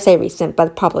years. I say recent,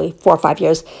 but probably 4 or 5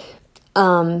 years.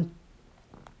 I'm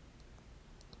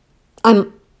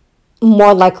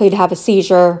more likely to have a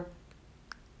seizure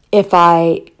if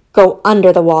I go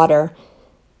under the water,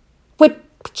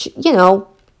 which,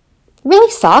 really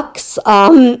sucks.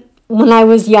 When I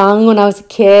was young, when I was a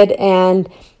kid, and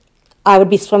I would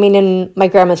be swimming in my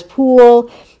grandma's pool,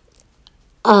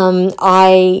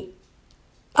 I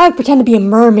would pretend to be a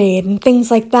mermaid and things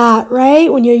like that,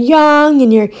 right? When you're young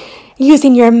and you're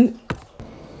using your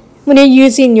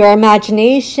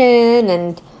imagination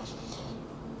and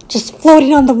just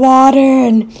floating on the water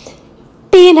and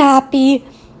being happy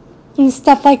and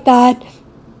stuff like that.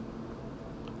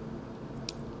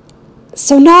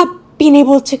 So not being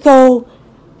able to go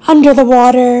under the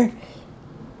water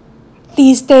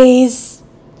these days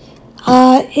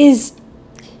is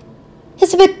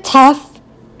a bit tough,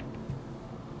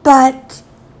 but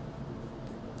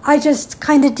I just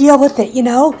kind of deal with it,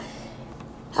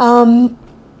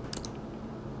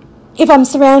 if I'm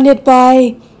surrounded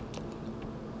by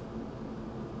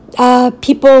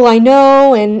people I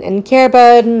know and care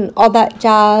about and all that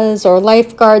jazz, or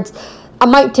lifeguards, I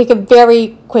might take a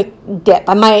very quick dip.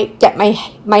 I might get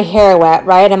my hair wet,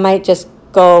 right? I might just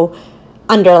go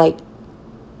under, like,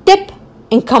 dip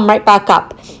and come right back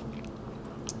up.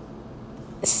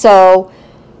 So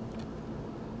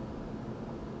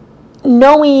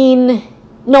knowing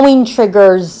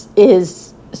triggers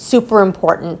is super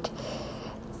important.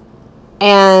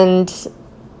 And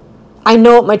I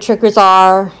know what my triggers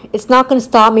are. It's not going to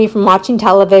stop me from watching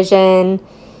television.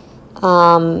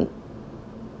 I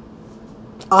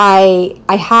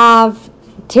have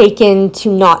taken to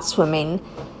not swimming.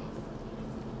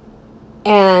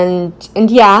 And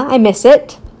yeah, I miss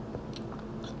it.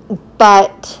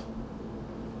 But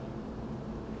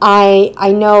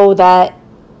I know that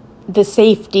the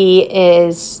safety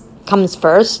comes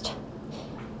first.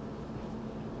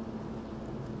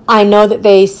 I know that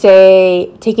they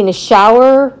say taking a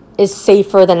shower is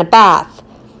safer than a bath.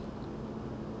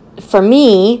 For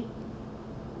me,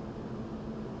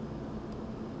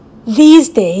 these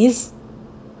days,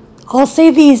 I'll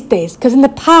say these days, because in the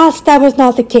past that was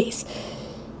not the case.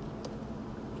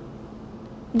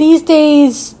 These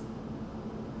days,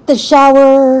 the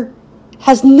shower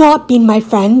has not been my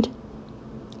friend,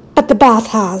 but the bath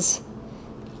has.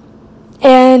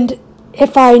 And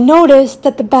if I notice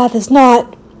that the bath is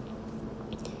not,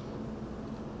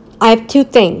 I have two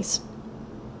things.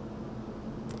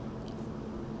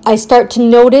 I start to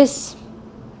notice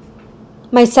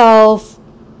myself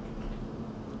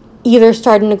either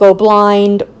starting to go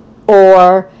blind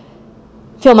or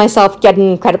feel myself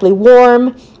getting incredibly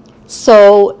warm.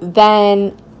 So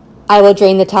then I will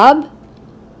drain the tub,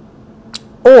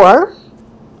 or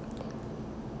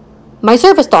my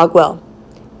service dog will.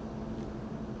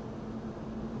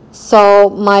 So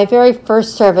my very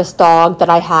first service dog that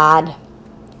I had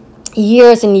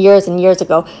years and years and years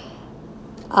ago,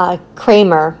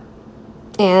 Kramer,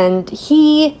 and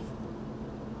he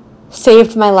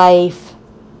saved my life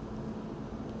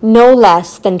no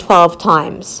less than 12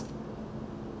 times.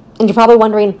 And you're probably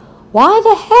wondering, why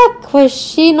the heck was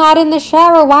she not in the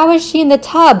shower? Why was she in the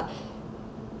tub?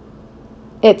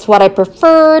 It's what I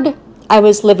preferred. I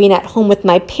was living at home with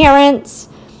my parents.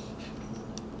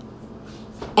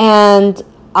 And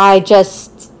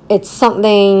it's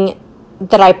something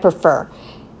that I prefer.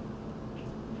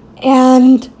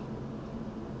 And,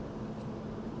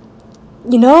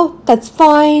 that's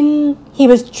fine. He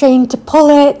was trained to pull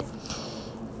it.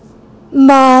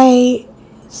 My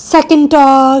second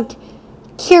dog,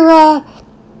 Kira,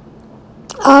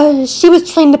 she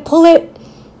was trained to pull it.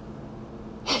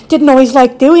 Didn't always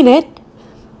like doing it,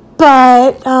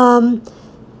 but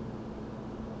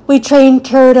we trained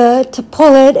her to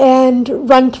pull it and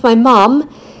run to my mom,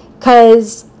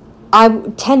 because I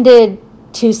tended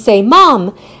to say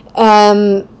mom,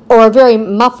 or a very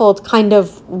muffled kind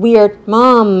of weird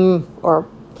mom, or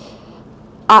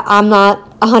I'm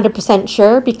not 100%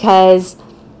 sure, because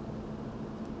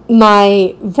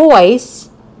my voice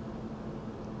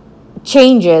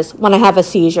changes when I have a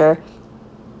seizure,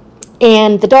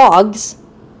 and the dogs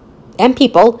and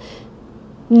people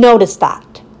notice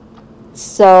that.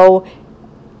 So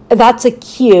that's a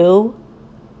cue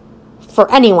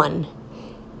for anyone.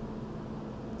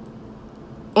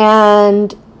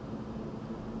 And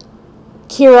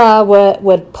Kira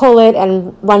would pull it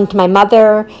and run to my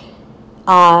mother,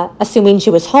 assuming she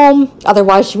was home.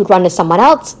 Otherwise, she would run to someone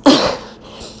else,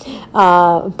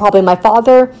 probably my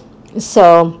father.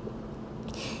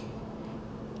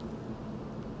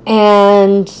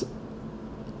 And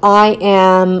I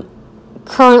am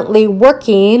currently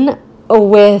working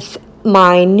with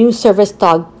my new service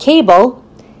dog, Cable,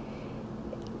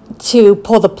 to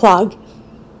pull the plug.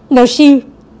 Now, she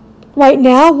right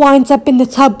now winds up in the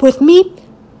tub with me.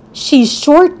 She's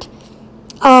short,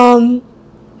 tries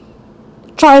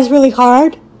really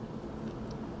hard.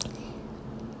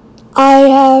 I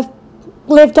have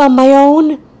lived on my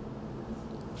own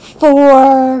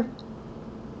for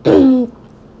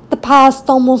the past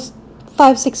almost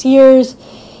 5-6 years,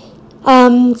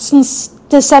 since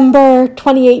December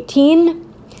 2018,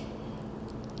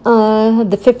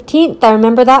 the 15th. I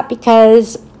remember that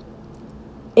because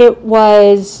it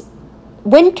was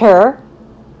winter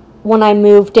when I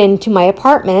moved into my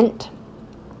apartment,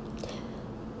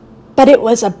 but it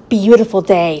was a beautiful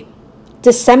day,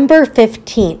 December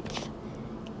 15th,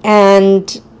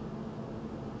 and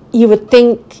you would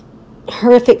think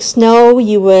horrific snow,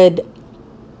 you would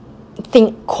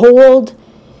think cold.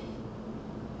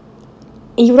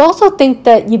 You would also think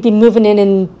that you'd be moving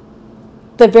in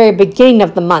the very beginning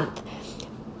of the month.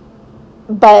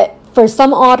 But for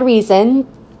some odd reason,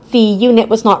 the unit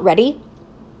was not ready.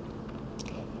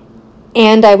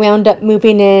 And I wound up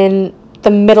moving in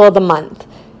the middle of the month.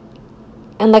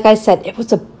 And like I said, it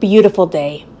was a beautiful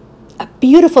day. A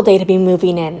beautiful day to be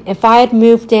moving in. If I had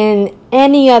moved in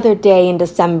any other day in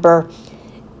December,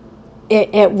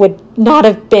 it would not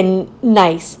have been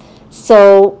nice.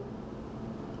 So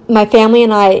my family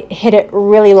and I hit it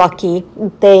really lucky.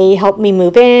 They helped me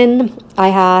move in. I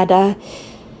had a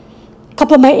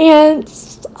couple of my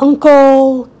aunts,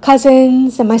 uncle,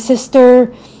 cousins, and my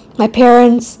sister, my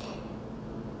parents.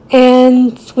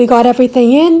 And we got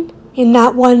everything in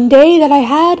that one day that I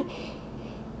had.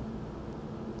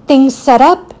 Things set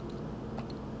up.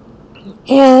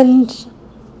 And,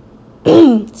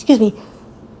 excuse me,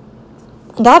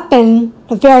 and I've been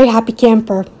a very happy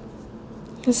camper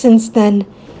since then.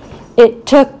 It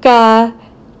took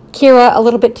Kira a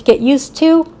little bit to get used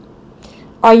to.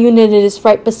 our unit is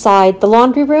right beside the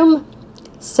laundry room,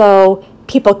 so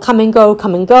people come and go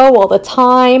all the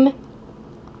time.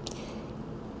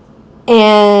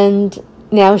 And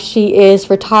now she is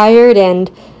retired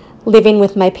and living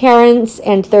with my parents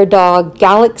and their dog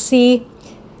Galaxy.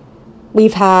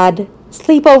 We've had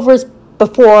sleepovers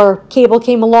before cable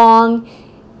came along,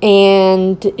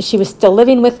 and she was still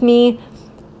living with me.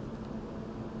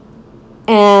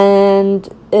 And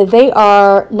they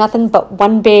are nothing but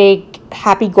one big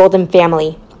happy golden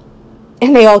family.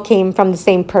 And they all came from the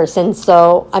same person,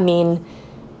 so, I mean,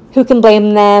 who can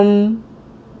blame them?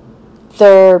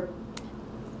 They're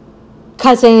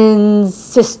cousins,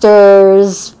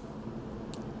 sisters,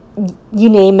 you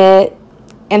name it,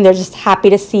 and they're just happy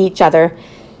to see each other.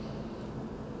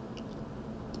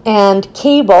 And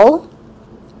Cable,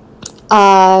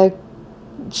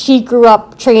 she grew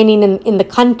up training in the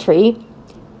country,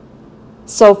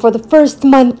 so for the first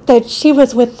month that she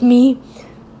was with me,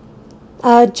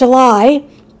 July,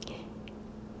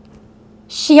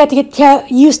 she had to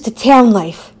get used to town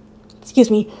life.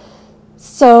 Excuse me.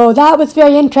 So that was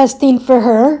very interesting for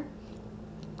her.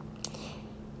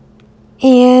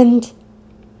 And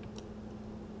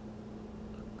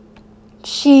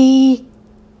she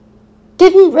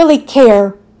didn't really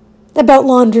care about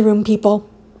laundry room people.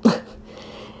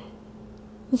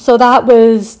 So that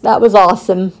was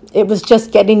awesome. It was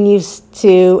just getting used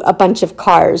to a bunch of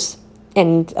cars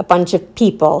and a bunch of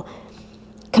people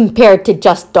compared to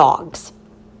just dogs.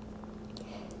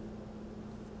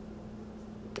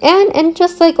 And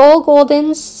just like all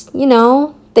Goldens, you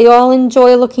know, they all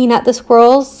enjoy looking at the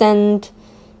squirrels and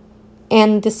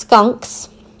the skunks.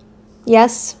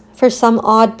 Yes, for some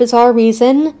odd, bizarre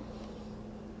reason,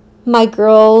 my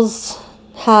girls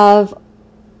have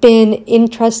been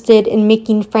interested in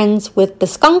making friends with the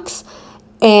skunks,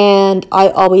 and I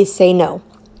always say no.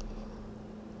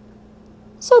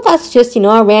 So that's just, you know,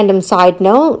 a random side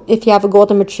note. If you have a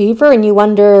golden retriever and you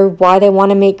wonder why they want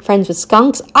to make friends with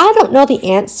skunks, I don't know the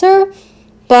answer,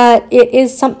 but it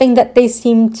is something that they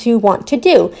seem to want to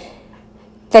do.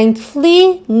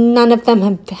 Thankfully, none of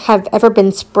them have ever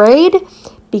been sprayed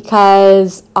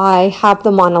because I have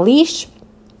them on a leash.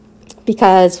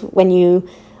 Because when you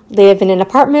live in an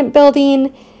apartment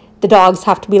building, the dogs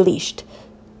have to be leashed.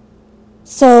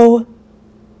 So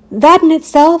that in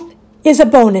itself is a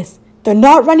bonus. They're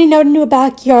not running out into a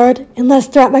backyard unless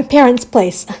they're at my parents'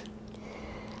 place.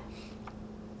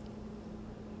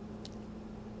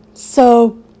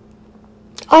 So,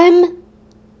 I'm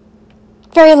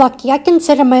very lucky. I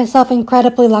consider myself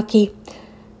incredibly lucky.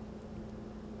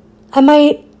 I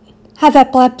might have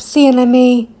epilepsy and I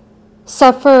may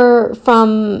suffer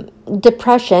from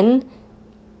depression.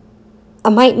 I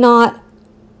might not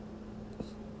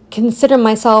consider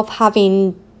myself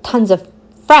having tons of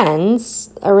friends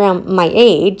around my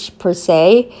age, per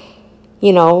se.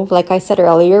 You know, like I said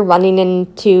earlier, running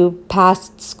into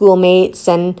past schoolmates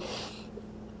and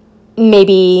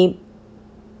maybe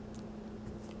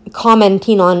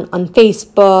commenting on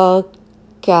Facebook,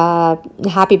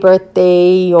 happy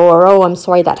birthday, or oh, I'm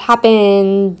sorry that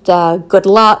happened, good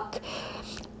luck,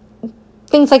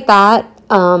 things like that.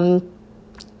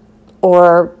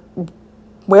 Or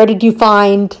where did you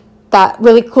find that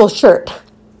really cool shirt?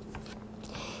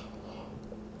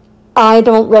 I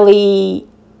don't really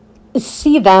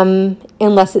see them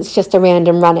unless it's just a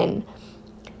random run-in.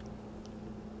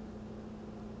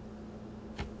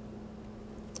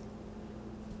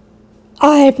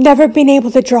 I've never been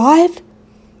able to drive,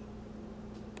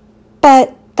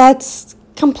 but that's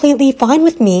completely fine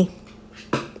with me.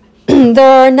 There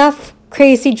are enough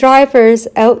crazy drivers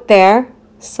out there.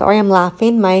 Sorry, I'm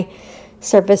laughing. My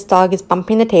service dog is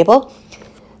bumping the table.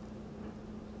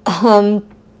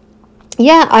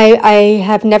 Yeah, I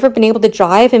have never been able to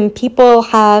drive, and people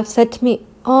have said to me,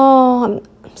 oh,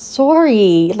 I'm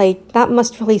sorry, like, that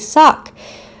must really suck.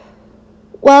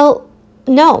 Well,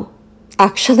 no,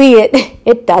 actually,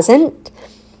 it doesn't.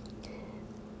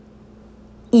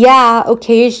 Yeah,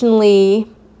 occasionally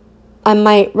I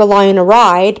might rely on a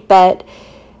ride, but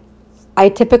I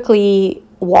typically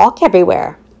walk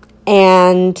everywhere.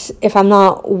 And if I'm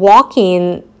not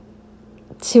walking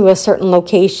to a certain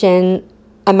location,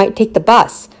 I might take the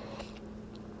bus.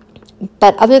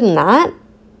 But other than that,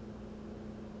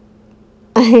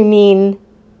 I mean,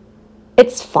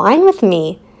 it's fine with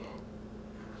me.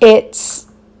 It's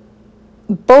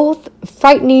both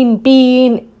frightening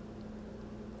being,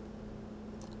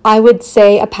 I would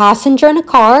say, a passenger in a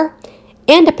car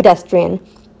and a pedestrian.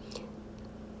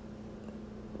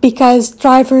 Because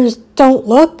drivers don't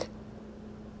look,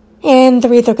 and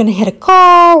they're either going to hit a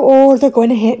car or they're going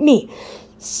to hit me.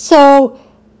 So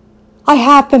I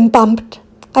have been bumped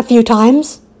a few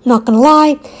times, not gonna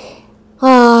lie.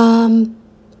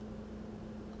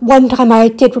 One time I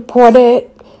did report it,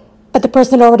 but the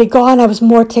person had already gone. I was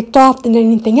more ticked off than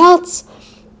anything else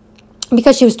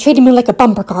because she was treating me like a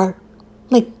bumper car.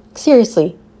 Like,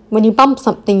 seriously, when you bump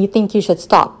something, you think you should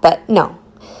stop, but no.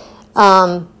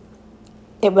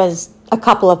 It was a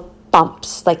couple of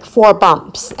bumps, like 4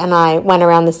 bumps, and I went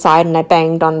around the side and I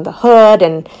banged on the hood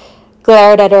and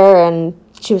glared at her, and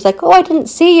she was like, "Oh, I didn't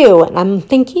see you." And I'm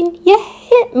thinking, you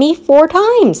hit me 4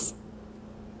 times.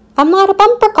 I'm not a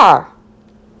bumper car.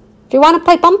 If you want to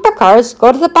play bumper cars,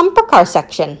 go to the bumper car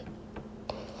section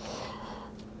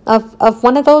of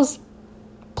one of those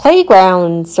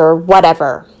playgrounds or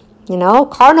whatever,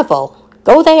 carnival.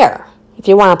 Go there if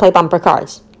you want to play bumper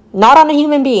cars. Not on a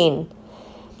human being.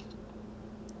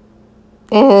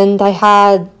 And I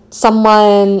had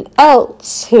someone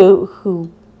else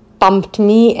who bumped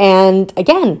me, and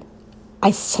again,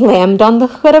 I slammed on the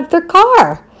hood of their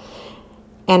car.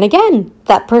 And again,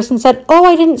 that person said, "Oh,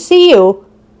 I didn't see you."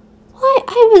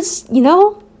 I was,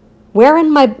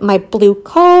 wearing my blue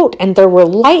coat, and there were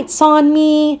lights on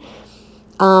me.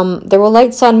 There were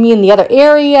lights on me in the other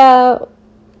area,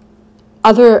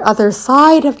 other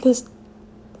side of this.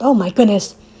 Oh my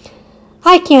goodness.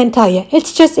 I can't tell you.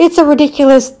 It's a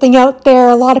ridiculous thing out there.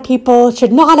 A lot of people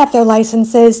should not have their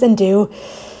licenses and do.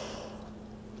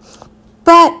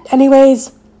 But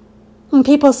anyways, when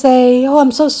people say, "Oh,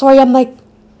 I'm so sorry," I'm like,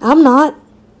 I'm not.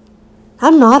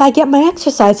 I get my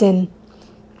exercise in.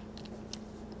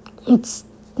 It's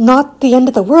not the end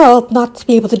of the world not to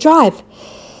be able to drive.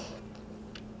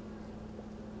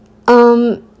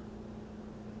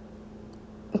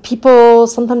 People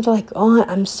sometimes are like, "Oh,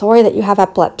 I'm sorry that you have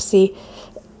epilepsy."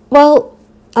 Well,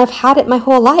 I've had it my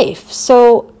whole life,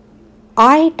 so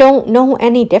I don't know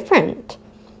any different.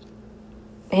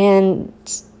 And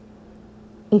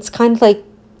it's kind of like,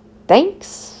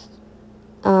 thanks.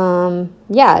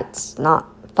 Yeah, it's not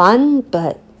fun,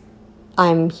 but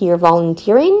I'm here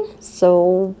volunteering,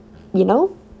 so,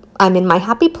 I'm in my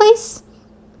happy place.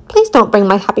 Please don't bring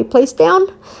my happy place down.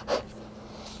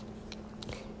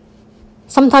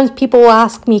 Sometimes people will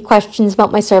ask me questions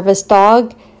about my service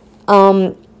dog.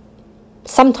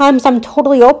 Sometimes I'm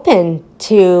totally open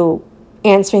to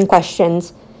answering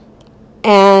questions,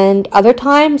 and other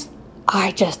times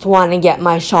I just want to get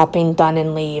my shopping done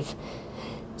and leave.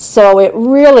 So it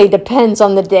really depends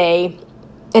on the day.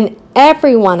 And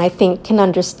everyone, I think, can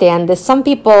understand this. Some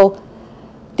people,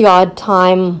 the odd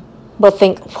time, will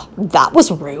think, "That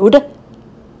was rude."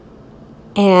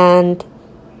 And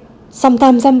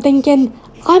sometimes I'm thinking,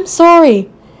 "I'm sorry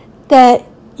that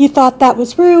you thought that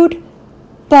was rude,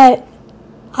 but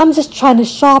I'm just trying to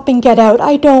shop and get out.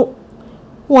 I don't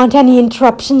want any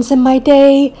interruptions in my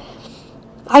day.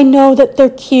 I know that they're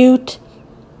cute.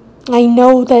 I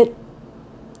know that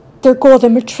they're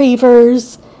golden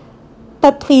retrievers,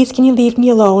 but please, can you leave me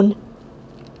alone?"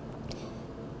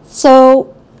 So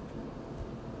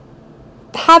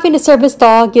having a service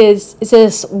dog is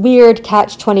this weird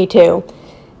catch-22.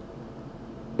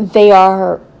 They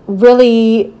are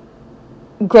really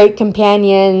great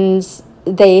companions.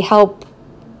 They help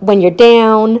when you're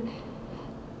down.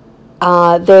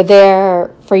 They're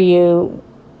there for you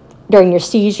during your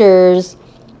seizures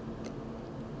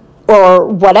or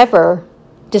whatever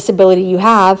disability you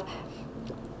have.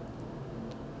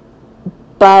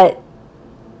 But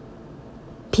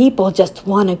people just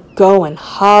want to go and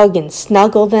hug and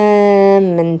snuggle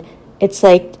them, and it's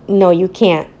like, no, you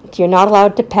can't. You're not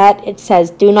allowed to pet. It says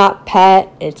do not pet.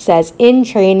 It says in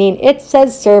training. It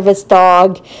says service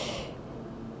dog.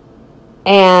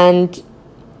 And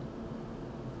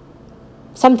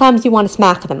sometimes you want to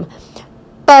smack them.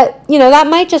 But, that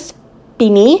might just be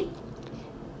me.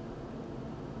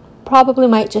 Probably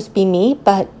might just be me,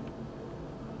 but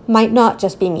might not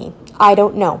just be me. I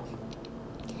don't know.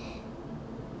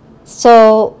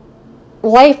 So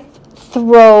life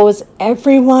throws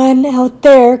everyone out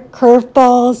there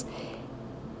curveballs,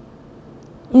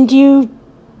 and you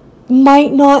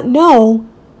might not know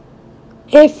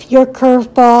if your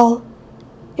curveball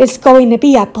is going to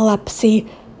be epilepsy,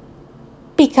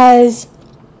 because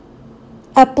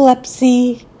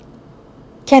epilepsy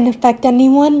can affect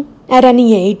anyone at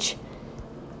any age.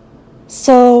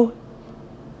 So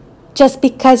just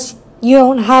because you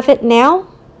don't have it now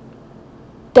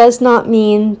does not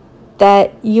mean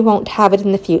that you won't have it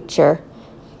in the future.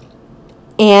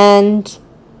 And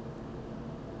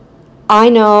I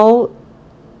know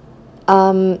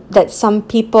that some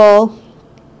people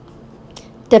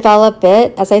develop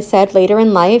it, as I said, later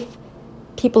in life.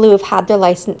 People who have had their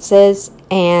licenses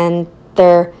and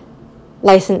their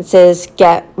licenses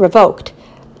get revoked.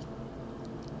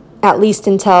 at least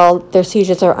until their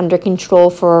seizures are under control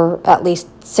for at least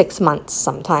 6 months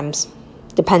sometimes.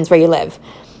 Depends where you live.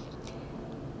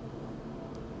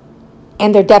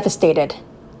 And they're devastated.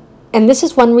 And this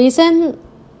is one reason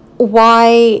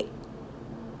why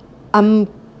I'm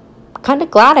kind of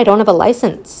glad I don't have a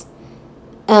license.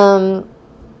 And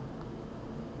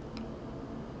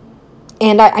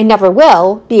I never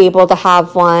will be able to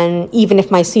have one, even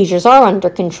if my seizures are under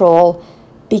control,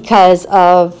 because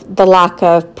of the lack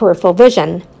of peripheral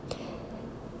vision.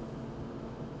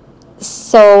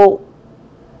 So,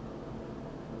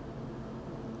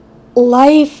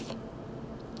 life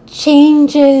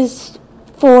changes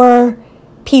for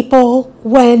people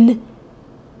when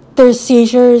their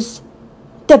seizures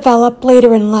develop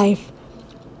later in life.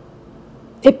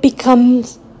 It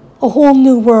becomes a whole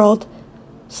new world.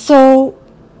 So,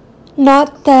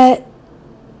 not that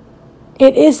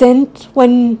it isn't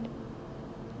when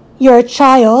you're a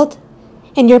child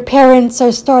and your parents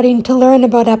are starting to learn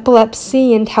about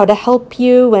epilepsy and how to help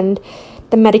you and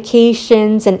the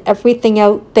medications and everything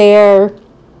out there.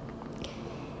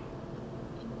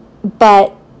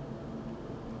 But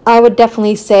I would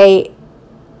definitely say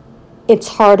it's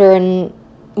harder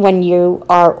when you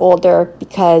are older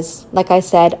because, like I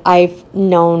said, I've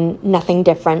known nothing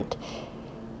different.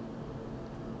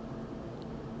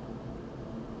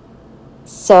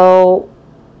 So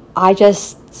I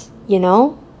just,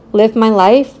 live my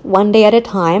life one day at a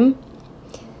time.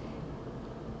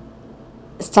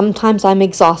 Sometimes I'm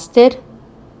exhausted.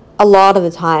 A lot of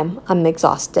the time I'm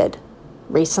exhausted.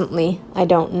 Recently, I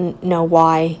don't know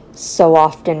why so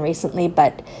often recently,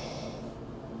 but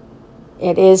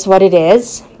it is what it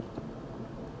is.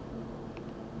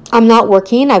 I'm not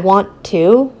working. I want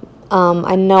to.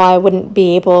 I know I wouldn't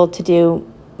be able to do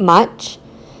much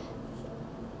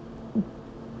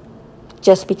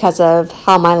just because of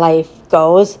how my life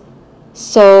goes.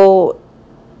 So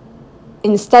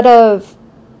instead of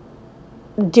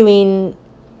doing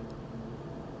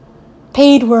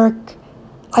paid work,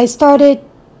 I started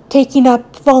taking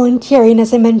up volunteering,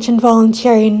 as I mentioned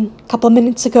volunteering a couple of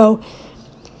minutes ago.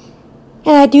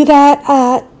 And I do that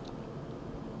at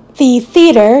the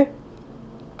theater,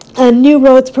 New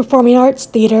Roads Performing Arts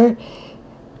Theater.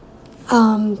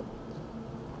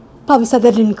 Probably said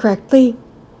that incorrectly.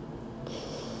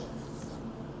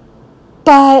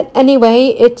 But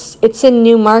anyway, it's in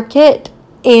Newmarket,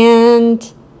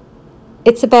 and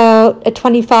it's about a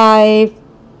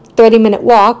 25-30-minute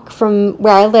walk from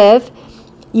where I live.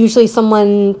 Usually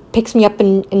someone picks me up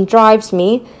and drives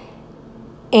me,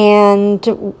 and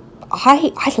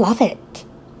I love it.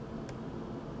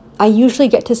 I usually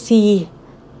get to see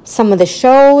some of the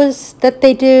shows that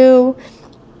they do.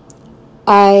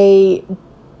 I,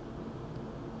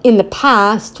 in the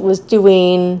past, was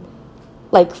doing,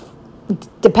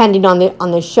 depending on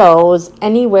the shows,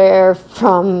 anywhere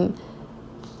from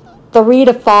 3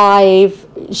 to 5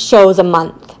 shows a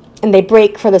month, and they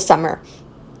break for the summer.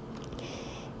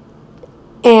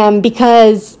 And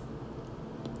because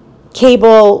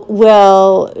cable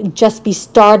will just be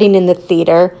starting in the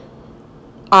theater,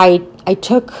 I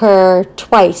took her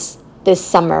twice this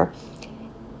summer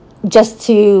just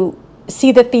to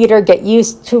see the theater, get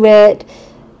used to it.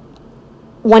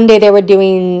 One day they were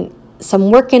doing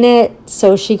some work in it,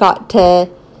 so she got to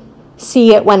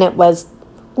see it when it was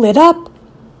lit up.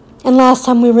 And last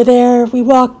time we were there, we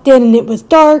walked in and it was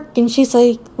dark, and she's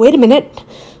like, wait a minute,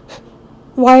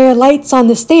 why are lights on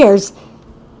the stairs?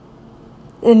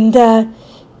 And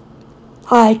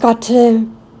I got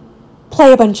to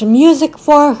play a bunch of music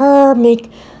for her,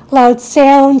 make loud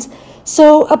sounds,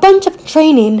 so a bunch of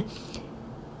training.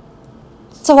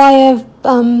 So I have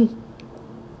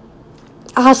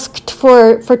asked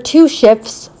for 2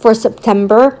 shifts for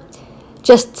September,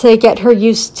 just to get her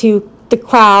used to the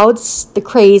crowds, the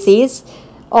crazies,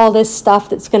 all this stuff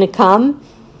that's going to come.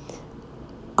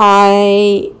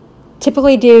 I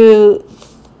typically do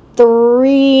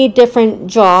 3 different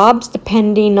jobs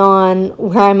depending on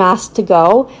where I'm asked to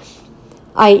go.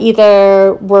 I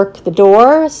either work the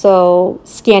door, so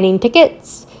scanning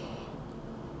tickets,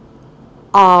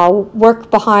 work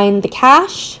behind the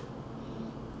cash,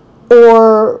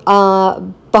 or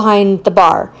behind the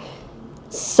bar.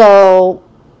 So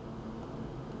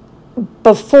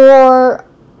before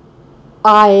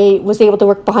I was able to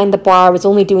work behind the bar, I was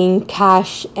only doing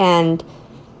cash and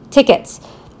tickets.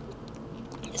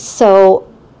 So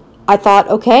I thought,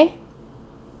 okay,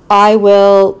 I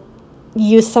will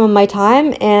use some of my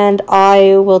time and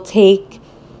I will take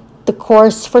the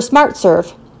course for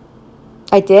SmartServe.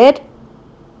 I did.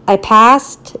 I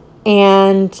passed,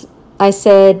 and I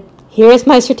said, here's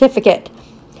my certificate.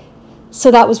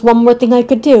 So that was one more thing I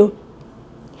could do.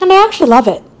 And I actually love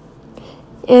it.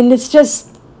 And it's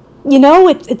just,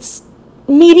 it's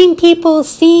meeting people,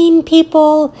 seeing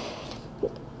people.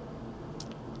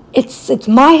 It's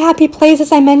my happy place,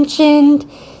 as I mentioned.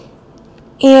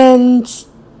 And,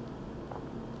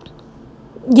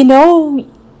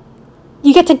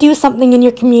 you get to do something in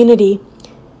your community.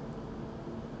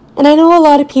 And I know a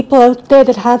lot of people out there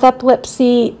that have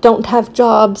epilepsy don't have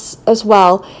jobs as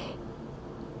well.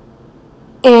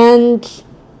 And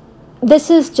this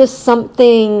is just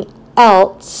something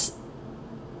else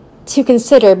to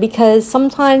consider, because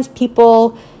sometimes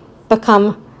people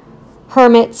become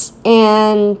hermits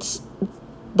and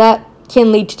that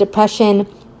can lead to depression,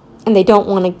 and they don't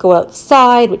want to go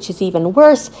outside, which is even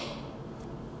worse.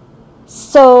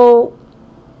 So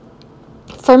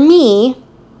for me,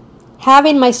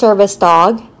 having my service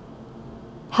dog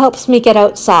helps me get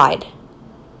outside.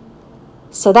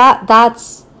 So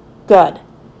that's good.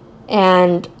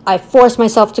 And I force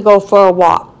myself to go for a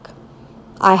walk.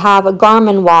 I have a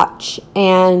Garmin watch,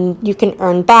 and you can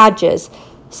earn badges.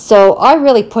 So I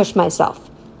really push myself.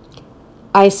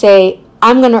 I say,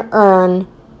 I'm going to earn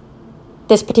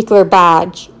this particular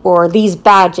badge or these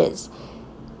badges.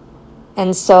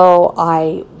 And so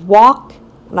I walk,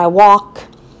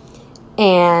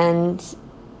 and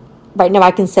right now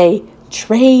I can say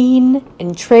train.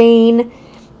 And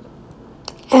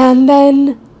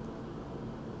then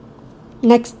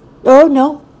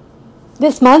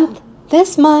this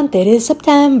month, it is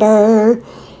September,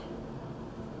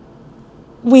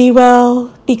 we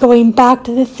will be going back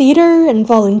to the theater and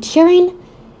volunteering.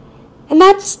 And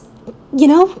that's,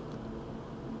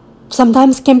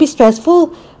 sometimes can be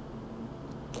stressful,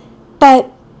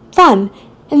 but fun.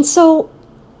 And so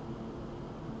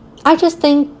I just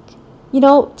think,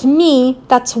 to me,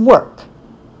 that's work.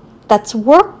 That's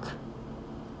work.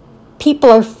 People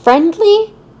are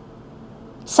friendly.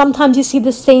 Sometimes you see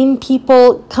the same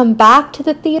people come back to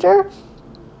the theater,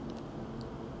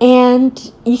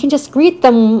 and you can just greet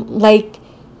them like,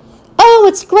 oh,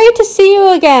 it's great to see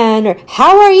you again, or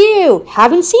how are you?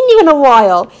 Haven't seen you in a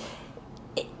while.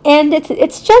 And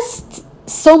it's just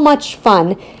so much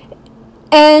fun.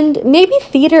 And maybe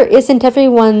theater isn't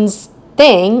everyone's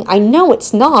thing. I know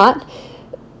it's not.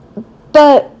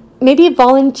 But maybe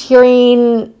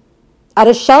volunteering at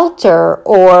a shelter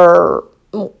or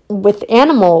with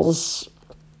animals,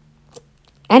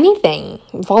 anything.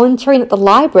 Volunteering at the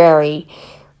library,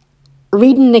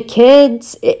 reading to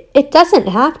kids. It doesn't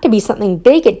have to be something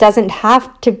big. It doesn't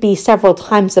have to be several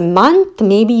times a month.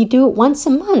 Maybe you do it once a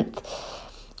month.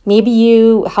 Maybe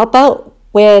you help out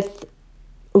with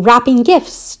wrapping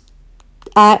gifts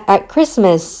at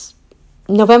Christmas,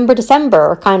 November,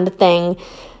 December kind of thing.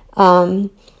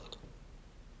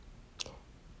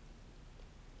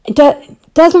 It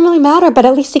doesn't really matter, but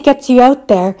at least it gets you out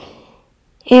there.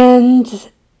 And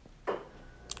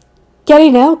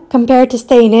getting out compared to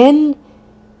staying in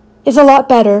is a lot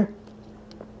better.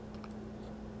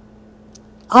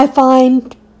 I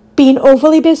find being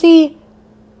overly busy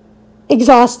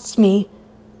exhausts me.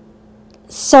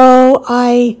 So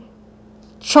I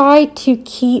try to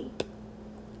keep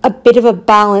a bit of a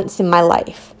balance in my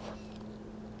life.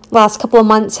 Last couple of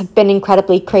months have been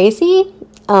incredibly crazy.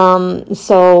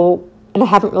 And I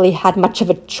haven't really had much of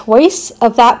a choice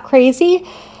of that crazy,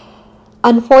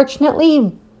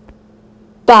 unfortunately.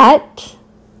 But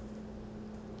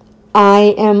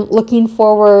I am looking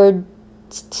forward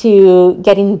to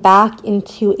getting back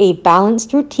into a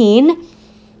balanced routine,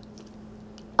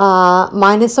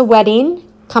 minus a wedding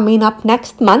coming up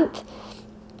next month.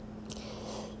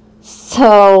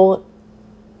 So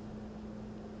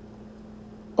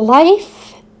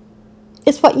life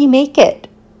is what you make it.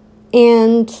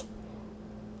 And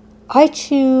I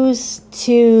choose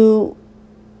to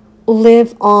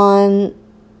live on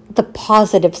the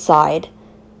positive side.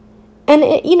 And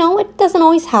it doesn't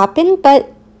always happen,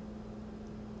 but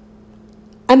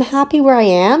I'm happy where I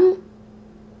am,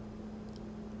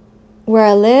 where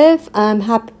I live. I'm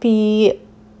happy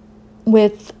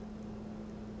with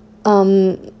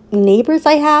neighbors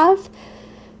I have.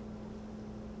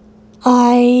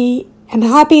 I am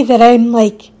happy that I'm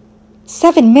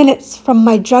 7 minutes from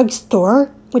my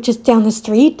drugstore, which is down the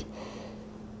street.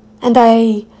 And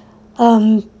I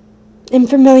am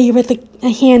familiar with a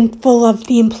handful of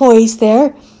the employees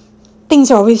there.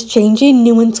 Things are always changing,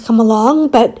 new ones come along,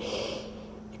 but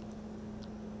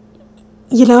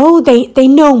they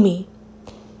know me.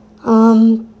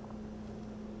 I'm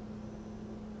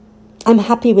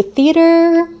happy with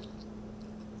theater.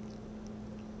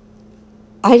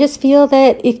 I just feel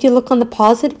that if you look on the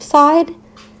positive side,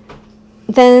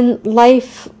 then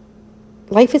life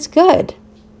is good.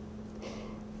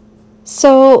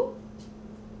 So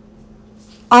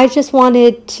I just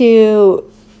wanted to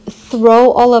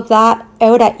throw all of that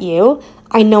out at you.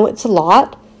 I know it's a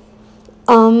lot,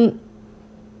 but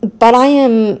I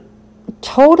am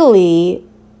totally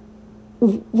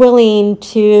willing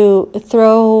to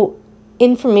throw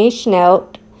information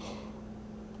out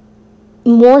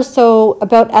more so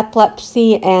about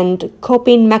epilepsy and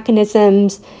coping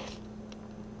mechanisms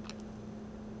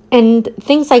and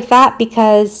things like that,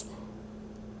 because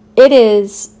it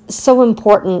is so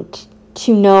important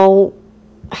to know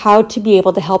how to be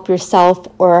able to help yourself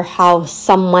or how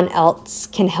someone else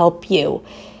can help you.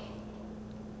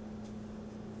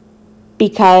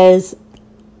 Because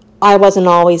I wasn't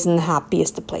always in the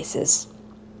happiest of places.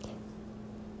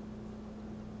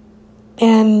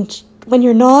 And when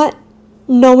you're not,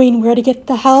 knowing where to get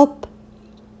the help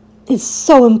is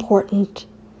so important.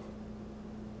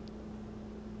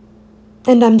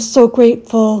 And I'm so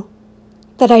grateful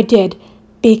that I did,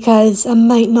 because I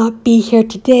might not be here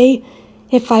today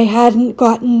if I hadn't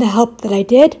gotten the help that I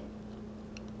did.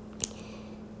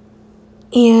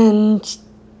 And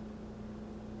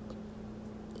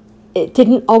it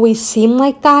didn't always seem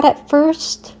like that at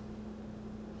first.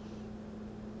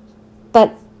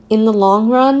 But in the long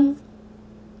run,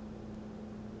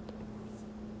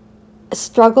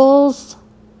 struggles,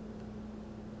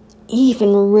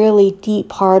 even really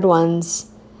deep, hard ones,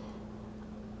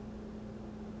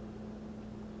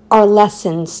 are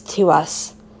lessons to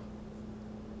us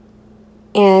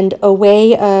and a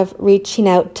way of reaching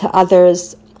out to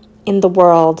others in the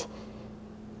world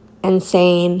and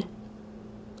saying,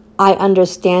 I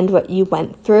understand what you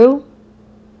went through.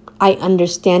 I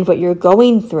understand what you're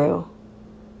going through.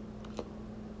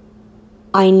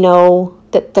 I know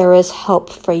that there is help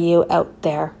for you out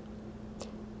there.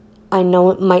 I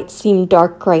know it might seem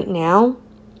dark right now,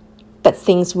 but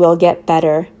things will get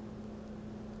better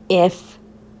if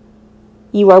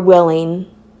you are willing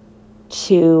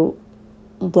to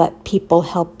let people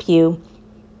help you,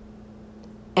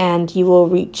 and you will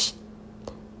reach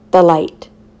the light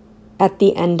at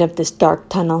the end of this dark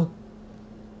tunnel.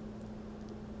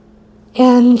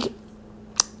 And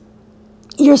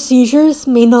your seizures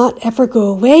may not ever go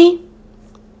away,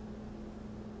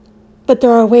 but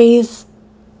there are ways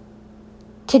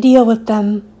to deal with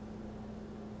them.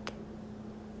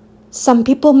 Some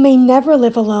people may never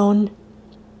live alone.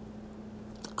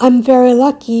 I'm very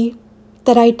lucky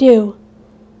that I do.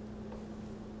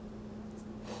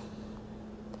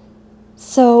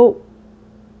 So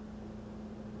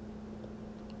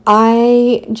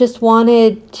I just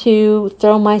wanted to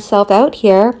throw myself out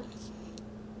here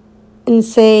and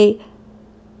say,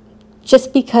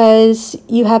 just because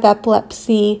you have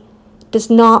epilepsy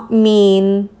does not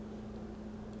mean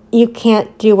you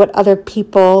can't do what other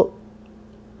people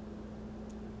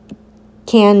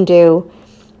can do.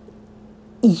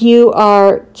 You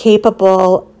are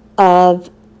capable of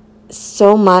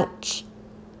so much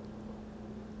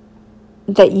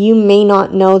that you may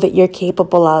not know that you're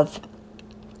capable of.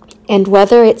 And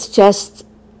whether it's just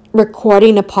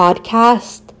recording a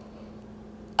podcast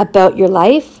about your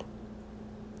life,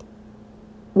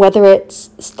 whether it's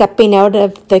stepping out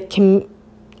of stepping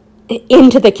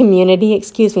into the community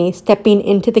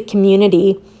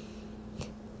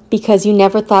because you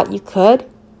never thought you could,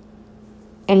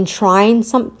 and trying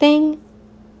something,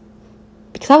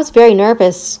 because I was very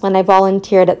nervous when I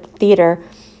volunteered at the theater.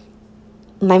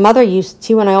 My mother used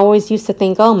to, and I always used to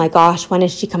think, oh my gosh, when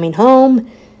is she coming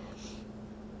home?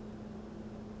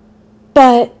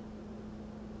 But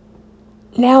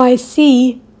now I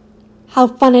see how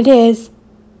fun it is,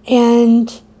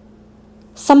 and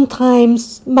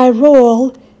sometimes my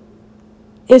role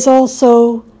is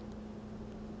also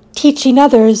teaching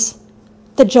others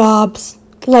the jobs,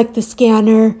 like the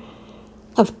scanner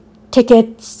of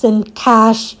tickets and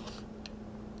cash.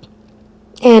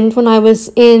 And when I was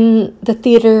in the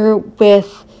theater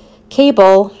with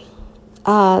cable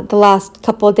the last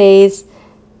couple of days,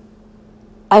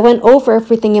 I went over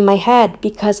everything in my head,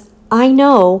 because I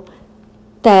know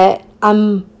that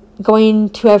I'm going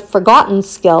to have forgotten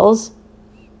skills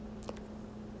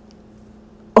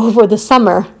over the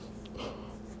summer.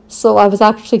 So I was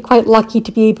actually quite lucky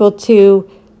to be able to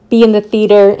be in the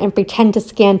theater and pretend to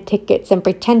scan tickets and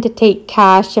pretend to take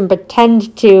cash and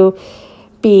pretend to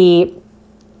be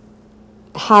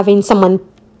having someone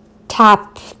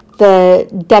tap the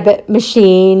debit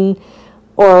machine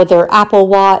or their Apple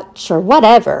Watch or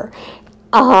whatever,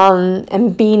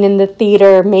 and being in the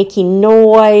theater, making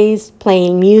noise,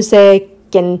 playing music,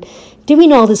 and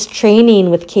doing all this training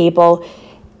with cable,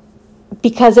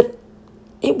 because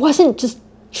it wasn't just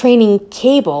training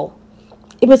cable,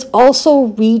 it was also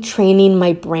retraining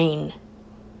my brain.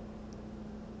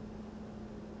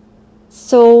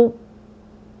 So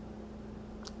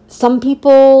some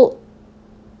people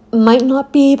might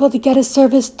not be able to get a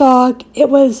service dog. It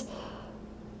was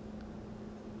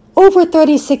over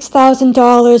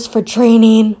 $36,000 for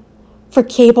training, for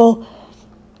cable.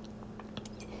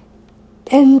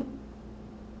 And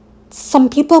some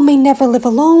people may never live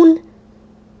alone.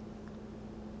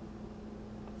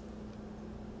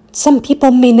 Some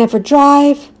people may never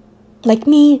drive, like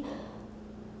me.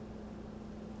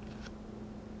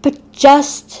 But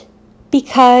just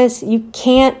because you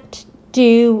can't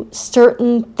do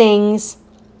certain things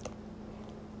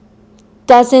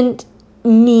doesn't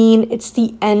mean it's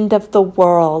the end of the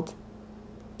world.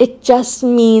 It just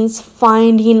means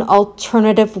finding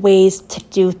alternative ways to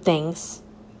do things.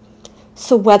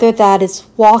 So whether that is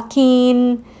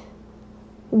walking,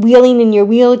 wheeling in your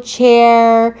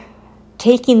wheelchair,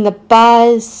 taking the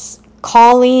bus,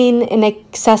 calling an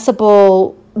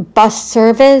accessible bus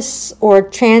service or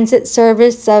transit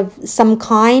service of some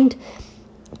kind,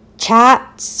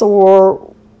 chats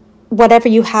or whatever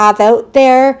you have out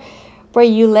there where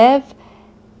you live,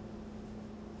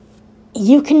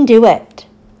 you can do it.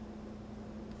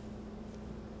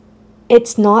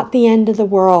 It's not the end of the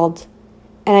world.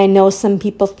 And I know some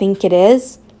people think it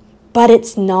is, but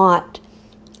it's not.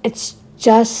 It's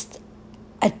just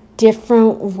a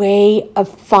different way of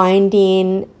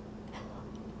finding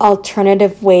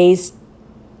alternative ways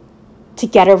to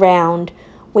get around,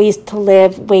 ways to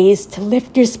live, ways to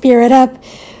lift your spirit up,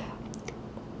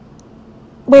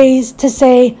 ways to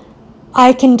say,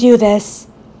 I can do this.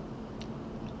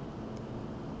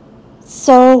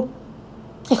 So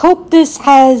I hope this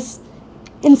has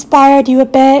inspired you a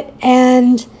bit,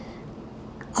 and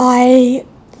I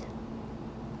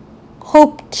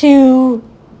hope to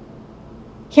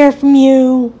hear from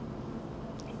you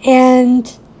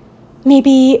and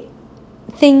maybe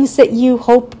things that you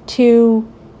hope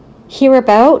to hear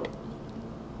about.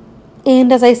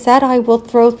 And as I said, I will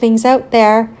throw things out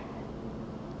there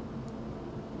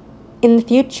in the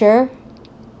future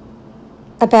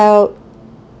about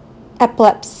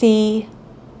epilepsy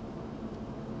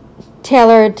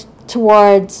tailored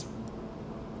towards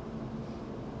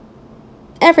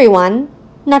everyone,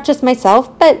 not just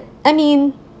myself, but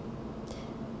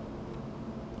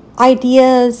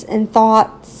ideas and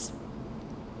thoughts,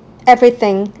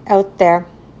 everything out there,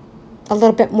 a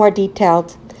little bit more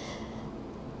detailed.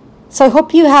 So I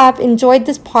hope you have enjoyed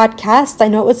this podcast. I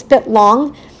know it was a bit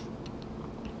long,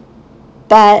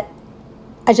 but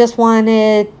I just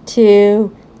wanted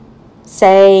to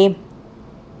say,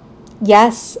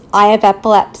 yes, I have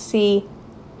epilepsy.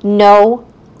 No,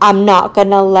 I'm not going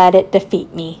to let it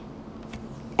defeat me.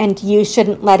 And you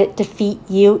shouldn't let it defeat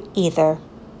you either.